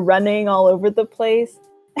like they're running all over the place.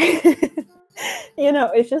 You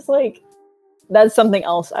know, it's just like, that's something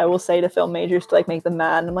else I will say to film majors to like make them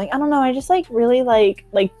mad. And I'm like, I don't know, I just like really like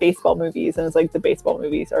baseball movies, and it's like the baseball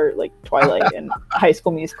movies are like Twilight and High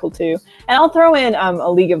School Musical too. And I'll throw in A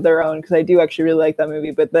League of Their Own, because I do actually really like that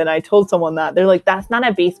movie. But then I told someone that, they're like, that's not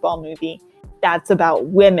a baseball movie, that's about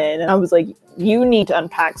women. And I was like, you need to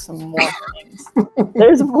unpack some more things.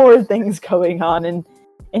 There's more things going on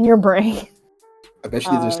in your brain. I bet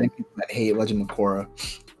you these are the same people that hate Legend of Korra.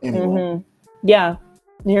 Anyway. Mm-hmm. Yeah,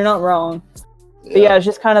 you're not wrong. But yeah, it's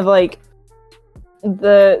just kind of like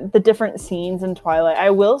the different scenes in Twilight. I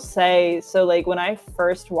will say, so like when I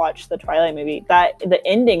first watched the Twilight movie, that the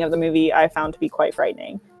ending of the movie I found to be quite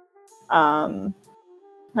frightening. I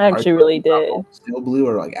actually really did. Still blue,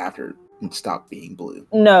 or like after it stopped being blue?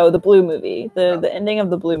 No, the blue movie. The ending of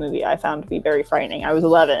the blue movie I found to be very frightening. I was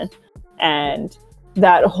 11, and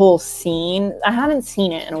that whole scene, I haven't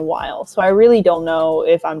seen it in a while, so I really don't know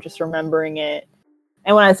if I'm just remembering it.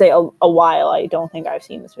 And when I say a while, I don't think I've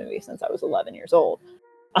seen this movie since I was 11 years old.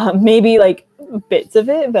 Maybe like bits of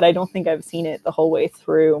it, but I don't think I've seen it the whole way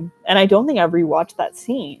through. And I don't think I've rewatched that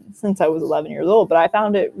scene since I was 11 years old, but I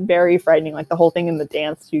found it very frightening, like the whole thing in the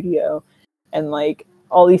dance studio and like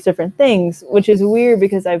all these different things, which is weird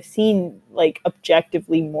because I've seen like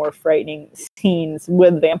objectively more frightening scenes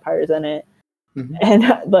with vampires in it. Mm-hmm.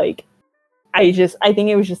 And like, I think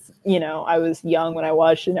it was just, you know, I was young when I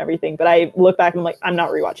watched and everything, but I look back and I'm like, I'm not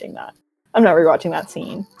rewatching that. I'm not rewatching that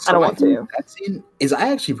scene. So I don't want to. That scene is, I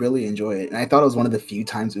actually really enjoy it. And I thought it was one of the few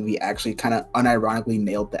times we actually kind of unironically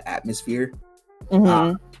nailed the atmosphere.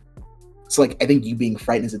 Mm-hmm. So like, I think you being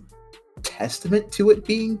frightened is a testament to it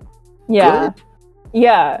being good.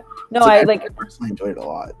 Yeah. No, so I personally enjoyed it a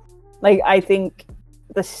lot. Like, I think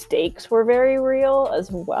the stakes were very real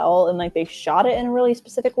as well. And like, they shot it in a really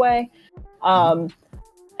specific way.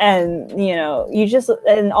 And you know,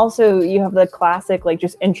 and also you have the classic, like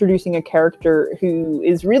just introducing a character who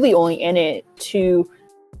is really only in it to,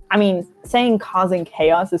 I mean, saying causing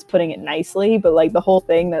chaos is putting it nicely, but like the whole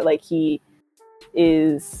thing that like he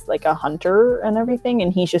is like a hunter and everything,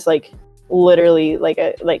 and he's just like literally like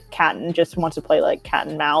cat and just wants to play like cat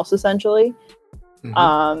and mouse essentially.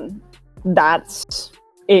 Mm-hmm. That's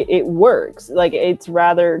it works. Like, it's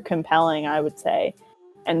rather compelling, I would say.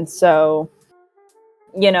 And so,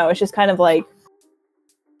 you know, it's just kind of like,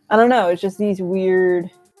 I don't know, it's just these weird,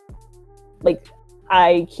 like,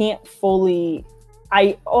 I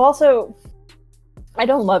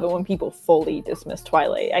don't love it when people fully dismiss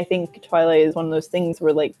Twilight. I think Twilight is one of those things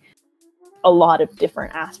where, like, a lot of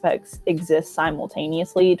different aspects exist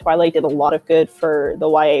simultaneously. Twilight did a lot of good for the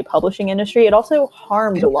YA publishing industry. It also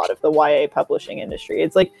harmed a lot of the YA publishing industry.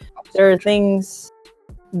 It's like there are things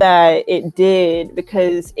that it did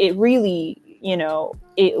because it really, you know,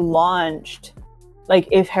 it launched, like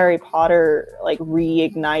if Harry Potter like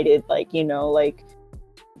reignited, like, you know, like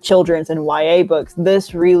children's and YA books,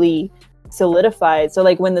 this really solidified. So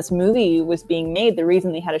like when this movie was being made, the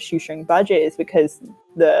reason they had a shoestring budget is because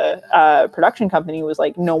the production company was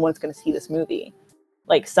like, no one's going to see this movie.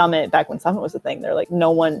 Like Summit, back when Summit was a thing, they're like,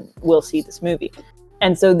 no one will see this movie.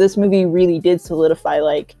 And so this movie really did solidify,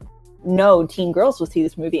 like, no, teen girls will see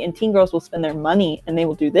this movie, and teen girls will spend their money, and they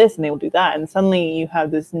will do this and they will do that. And suddenly you have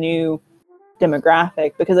this new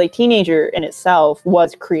demographic, because like teenager in itself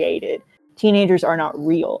was created. Teenagers are not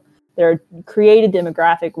real. They're a created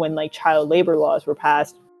demographic when like child labor laws were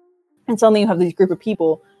passed. And suddenly you have this group of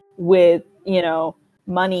people with, you know,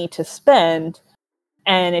 money to spend.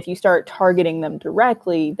 And if you start targeting them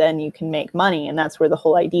directly, then you can make money. And that's where the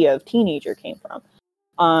whole idea of teenager came from.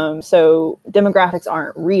 So demographics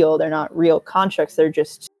aren't real. They're not real constructs. They're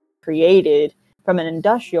just created from an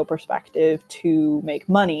industrial perspective to make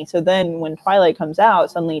money. So then when Twilight comes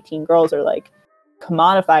out, suddenly teen girls are like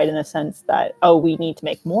commodified in a sense that, oh, we need to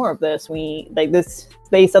make more of this. We like this.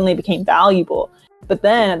 They suddenly became valuable. But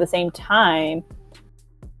then at the same time,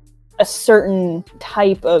 a certain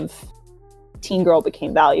type of teen girl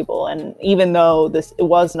became valuable. And even though it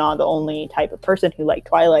was not the only type of person who liked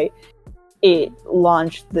Twilight, it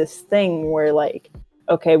launched this thing where like,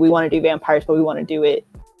 okay, we want to do vampires, but we want to do it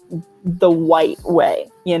the white way,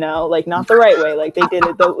 you know, like not the right way. Like they did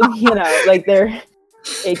it, you know, like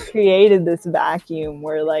it created this vacuum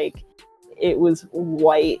where like it was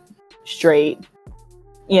white, straight,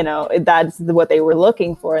 you know, that's what they were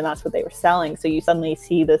looking for and that's what they were selling. So you suddenly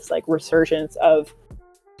see this like you're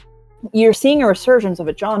seeing a resurgence of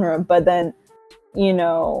a genre, but then, you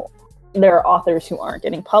know, there are authors who aren't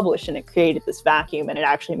getting published, and it created this vacuum, and it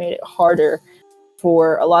actually made it harder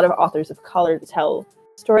for a lot of authors of color to tell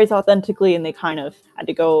stories authentically, and they kind of had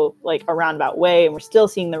to go like a roundabout way, and we're still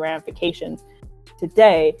seeing the ramifications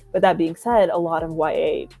today. But that being said, a lot of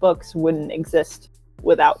YA books wouldn't exist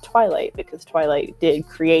without Twilight, because Twilight did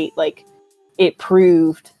create, like, it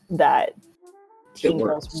proved that teen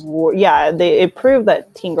girls were, it proved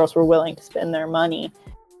that teen girls were willing to spend their money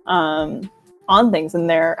on things, and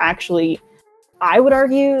they're actually, I would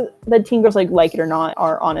argue that teen girls, like it or not,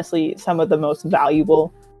 are honestly some of the most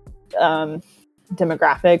valuable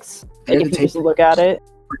demographics. Like, if you just look at it,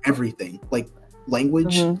 for everything, like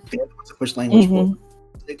language, they're the ones that push language forward.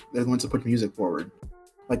 They're the ones that push music forward.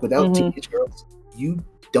 Like without teenage girls, you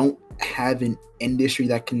don't have an industry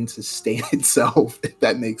that can sustain itself, if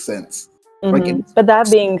that makes sense. But that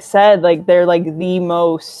being said, like they're like the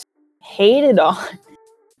most hated on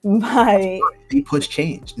by. They push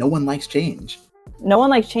change. No one likes change. No one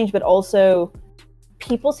likes change, but also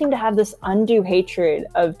people seem to have this undue hatred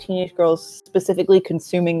of teenage girls specifically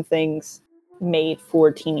consuming things made for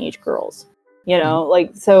teenage girls. You know,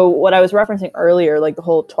 like, so what I was referencing earlier, like the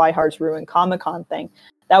whole Twihards Ruin Comic-Con thing,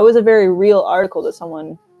 that was a very real article that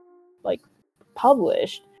someone like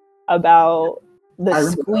published about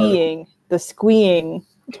the squeeing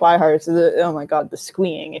Twihards. Oh my god, the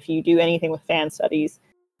squeeing. If you do anything with fan studies,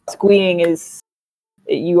 squeeing is,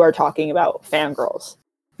 you are talking about fangirls.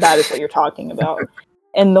 That is what you're talking about.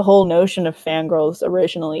 And the whole notion of fangirls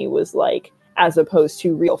originally was like, as opposed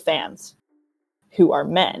to real fans who are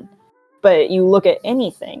men. But you look at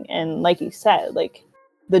anything, and like you said, like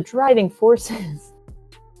the driving forces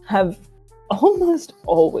have almost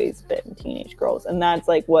always been teenage girls. And that's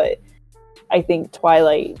like what I think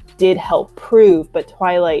Twilight did help prove. But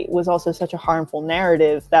Twilight was also such a harmful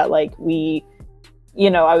narrative that, like, we,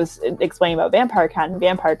 you know, I was explaining about Vampire Academy.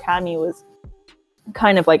 Vampire Academy was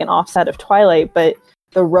kind of like an offset of Twilight, but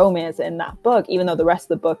the romance in that book, even though the rest of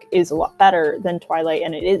the book is a lot better than Twilight,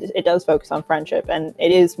 and it does focus on friendship, and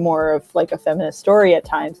it is more of like a feminist story at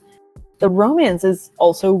times, the romance is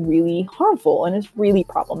also really harmful and it's really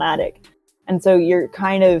problematic. And so you're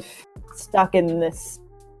kind of stuck in this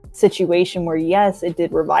situation where, yes, it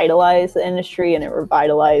did revitalize the industry and it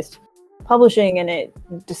revitalized publishing, and it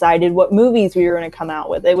decided what movies we were going to come out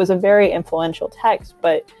with. It was a very influential text,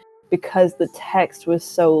 but because the text was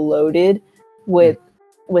so loaded with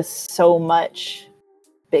so much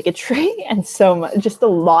bigotry and so much, just a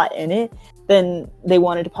lot in it, then they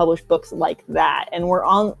wanted to publish books like that. And we're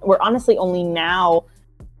honestly only now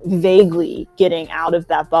vaguely getting out of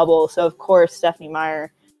that bubble. So of course Stephenie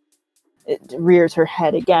Meyer rears her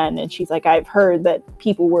head again, and she's like, I've heard that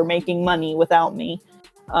people were making money without me.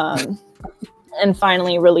 and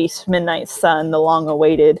finally released Midnight Sun, the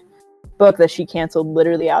long-awaited book that she canceled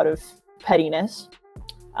literally out of pettiness.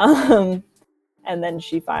 And then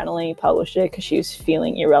she finally published it because she was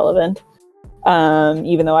feeling irrelevant.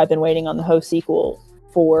 Even though I've been waiting on the Ho sequel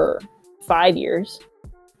for 5 years.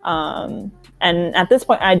 And at this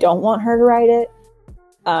point, I don't want her to write it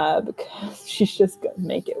because she's just going to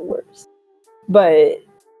make it worse. But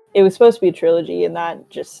it was supposed to be a trilogy, and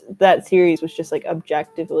that series was just like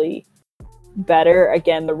objectively better.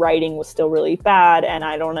 Again, the writing was still really bad, and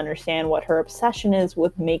I don't understand what her obsession is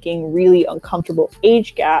with making really uncomfortable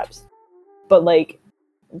age gaps. But like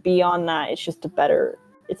beyond that, it's just a better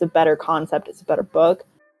concept. It's a better book.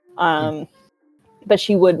 But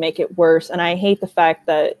she would make it worse. And I hate the fact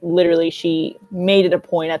that literally she made it a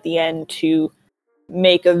point at the end to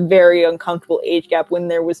make a very uncomfortable age gap when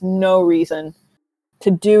there was no reason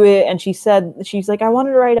to do it. And she's like, I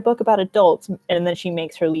wanted to write a book about adults. And then she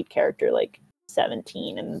makes her lead character like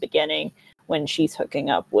 17 in the beginning when she's hooking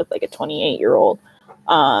up with like a 28-year-old.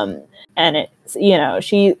 And it's,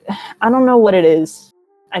 I don't know what it is.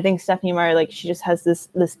 I think Stephenie Meyer, like, she just has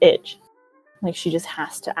this itch. Like, she just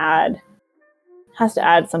has to add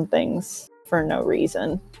some things for no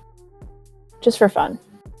reason. Just for fun.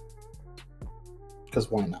 Because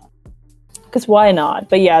why not? Because why not?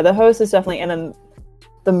 But yeah, the host is definitely in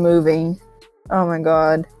the movie. Oh my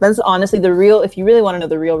god. That's honestly if you really want to know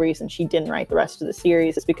the real reason she didn't write the rest of the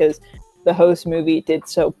series, is because the host movie did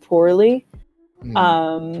so poorly.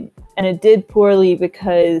 And it did poorly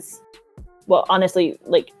because, well, honestly,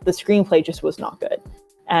 like, the screenplay just was not good.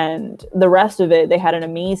 And the rest of it, they had an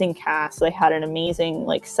amazing cast. They had an amazing,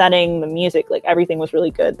 like, setting, the music, like, everything was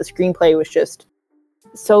really good. The screenplay was just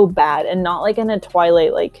so bad, and not like in a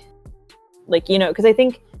Twilight, like, because I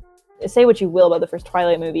think, say what you will about the first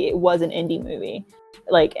Twilight movie, it was an indie movie.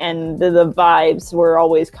 Like, and the vibes were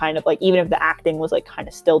always kind of like, even if the acting was like kind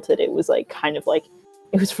of stilted, it was like kind of like,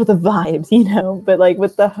 it was for the vibes, But like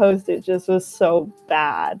with the host, it just was so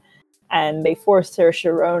bad. And they forced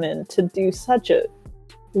Saoirse Ronan to do such a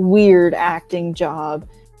weird acting job,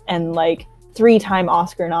 and like 3-time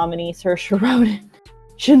Oscar nominee Saoirse Ronan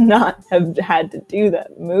should not have had to do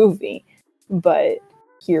that movie, but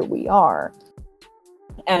here we are.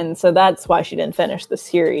 And so that's why she didn't finish the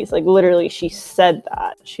series. Like, literally, she said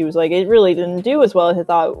that. She was like, it really didn't do as well as I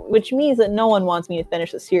thought, which means that no one wants me to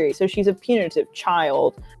finish the series. So she's a punitive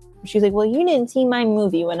child. She's like, well, you didn't see my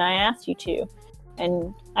movie when I asked you to,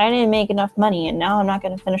 and I didn't make enough money, and now I'm not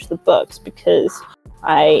going to finish the books because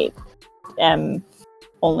I am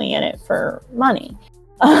only in it for money.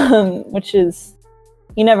 Which is,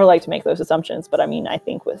 you never like to make those assumptions, but I mean, I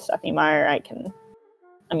think with Stephenie Meyer, I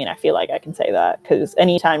feel like I can say that, because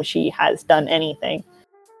anytime she has done anything,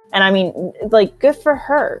 and I mean, like, good for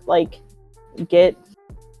her, like, get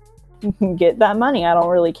that money. I don't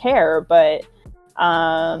really care, but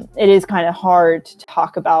it is kind of hard to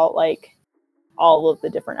talk about, like, all of the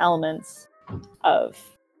different elements of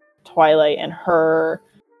Twilight and her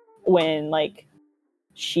when, like,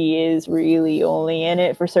 she is really only in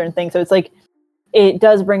it for certain things. So it's like, it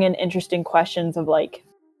does bring in interesting questions of, like,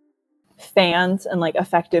 fans and, like,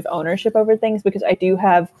 effective ownership over things, because I do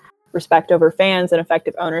have respect over fans and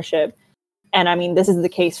effective ownership. And I mean, this is the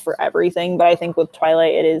case for everything, but I think with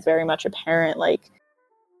Twilight, it is very much apparent, like,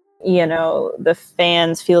 the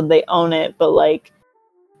fans feel they own it, but, like,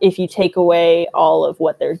 if you take away all of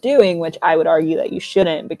what they're doing, which I would argue that you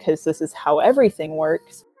shouldn't, because this is how everything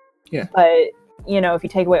works. Yeah. But, if you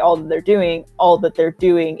take away all that they're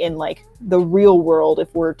doing in, like, the real world,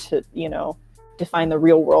 if we're to, define the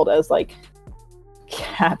real world as, like,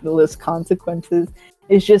 capitalist consequences,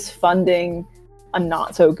 is just funding a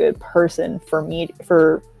not so good person for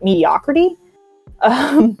mediocrity.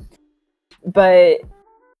 But,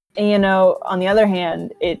 on the other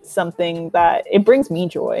hand, it's something that it brings me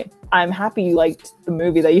joy. I'm happy you liked the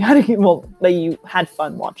movie, that you had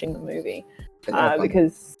fun watching the movie,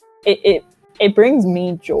 because it brings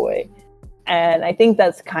me joy. And I think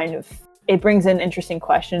that's kind of, it brings in interesting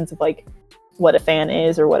questions of, like, what a fan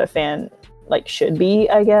is, or what a fan, like, should be,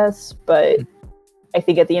 I guess. But I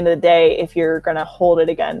think at the end of the day, if you're gonna hold it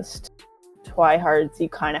against Twihards, you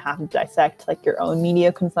kind of have to dissect, like, your own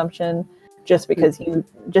media consumption, just because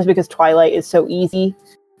Twilight is so easy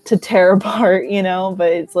to tear apart,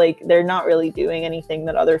 but it's like, they're not really doing anything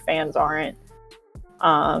that other fans aren't,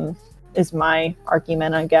 is my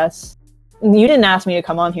argument, I guess. You didn't ask me to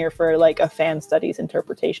come on here for, like, a fan studies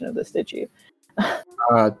interpretation of this, did you?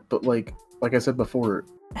 But like I said before,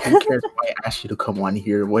 who cares if I asked you to come on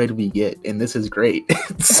here? What did we get? And this is great.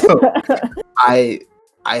 So I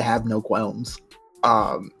have no qualms.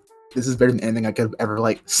 This is better than anything I could have ever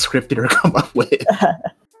like scripted or come up with.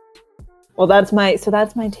 Well, that's my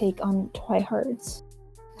take on Twihards.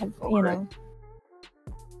 You know.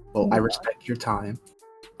 Well, I respect your time.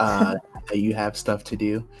 You have stuff to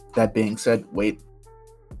do. That being said, wait.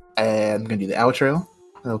 I'm gonna do the outro.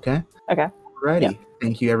 Okay. Alrighty. Yeah.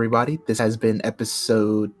 Thank you, everybody. This has been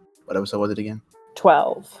episode. What episode was it again?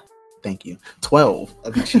 12. Thank you. 12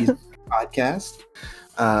 of the Cheese Podcast.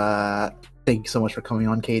 Thank you so much for coming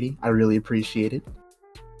on, Katie. I really appreciate it.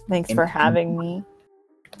 Thanks for having me.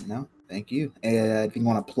 No, thank you. If you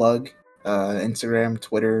want to plug Instagram,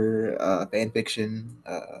 Twitter, fanfiction,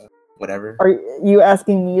 whatever. Are you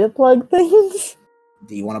asking me to plug things?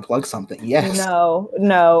 Do you want to plug something? Yes.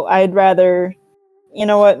 No. I'd rather. You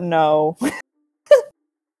know what? No.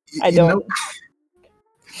 I don't.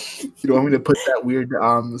 You don't want me to put that weird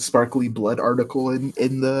sparkly blood article in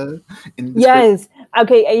the Yes.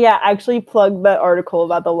 Okay, yeah, actually plug that article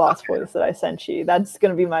about the Lost Boys that I sent you. That's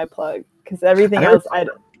gonna be my plug. Because everything else I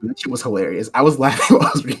don't. That shit was hilarious. I was laughing while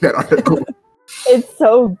I was reading that article. It's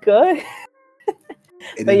so good.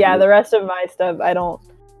 But yeah, the rest of my stuff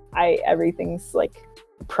everything's like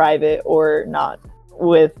private or not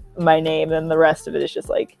with my name, and the rest of it is just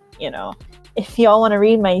like, you know, if y'all want to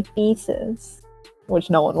read my thesis, which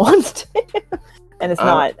no one wants to, and it's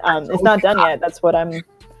not done yet. That's what I'm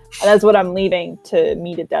leaving to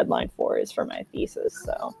meet a deadline for, is for my thesis.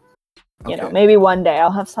 So, you know, maybe one day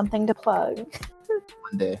I'll have something to plug.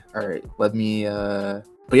 One day. All right. Let me.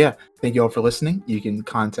 But yeah, thank you all for listening. You can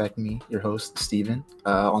contact me, your host Steven,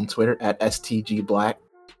 on Twitter at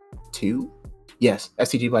STGBlack2. Yes,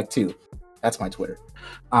 STGBlack2. That's my Twitter.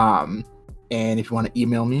 And if you want to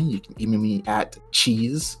email me, you can email me at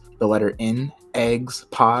cheese, the letter N,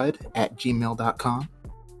 eggspod@gmail.com.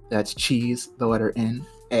 That's cheese, the letter N,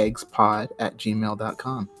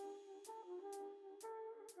 eggspod@gmail.com.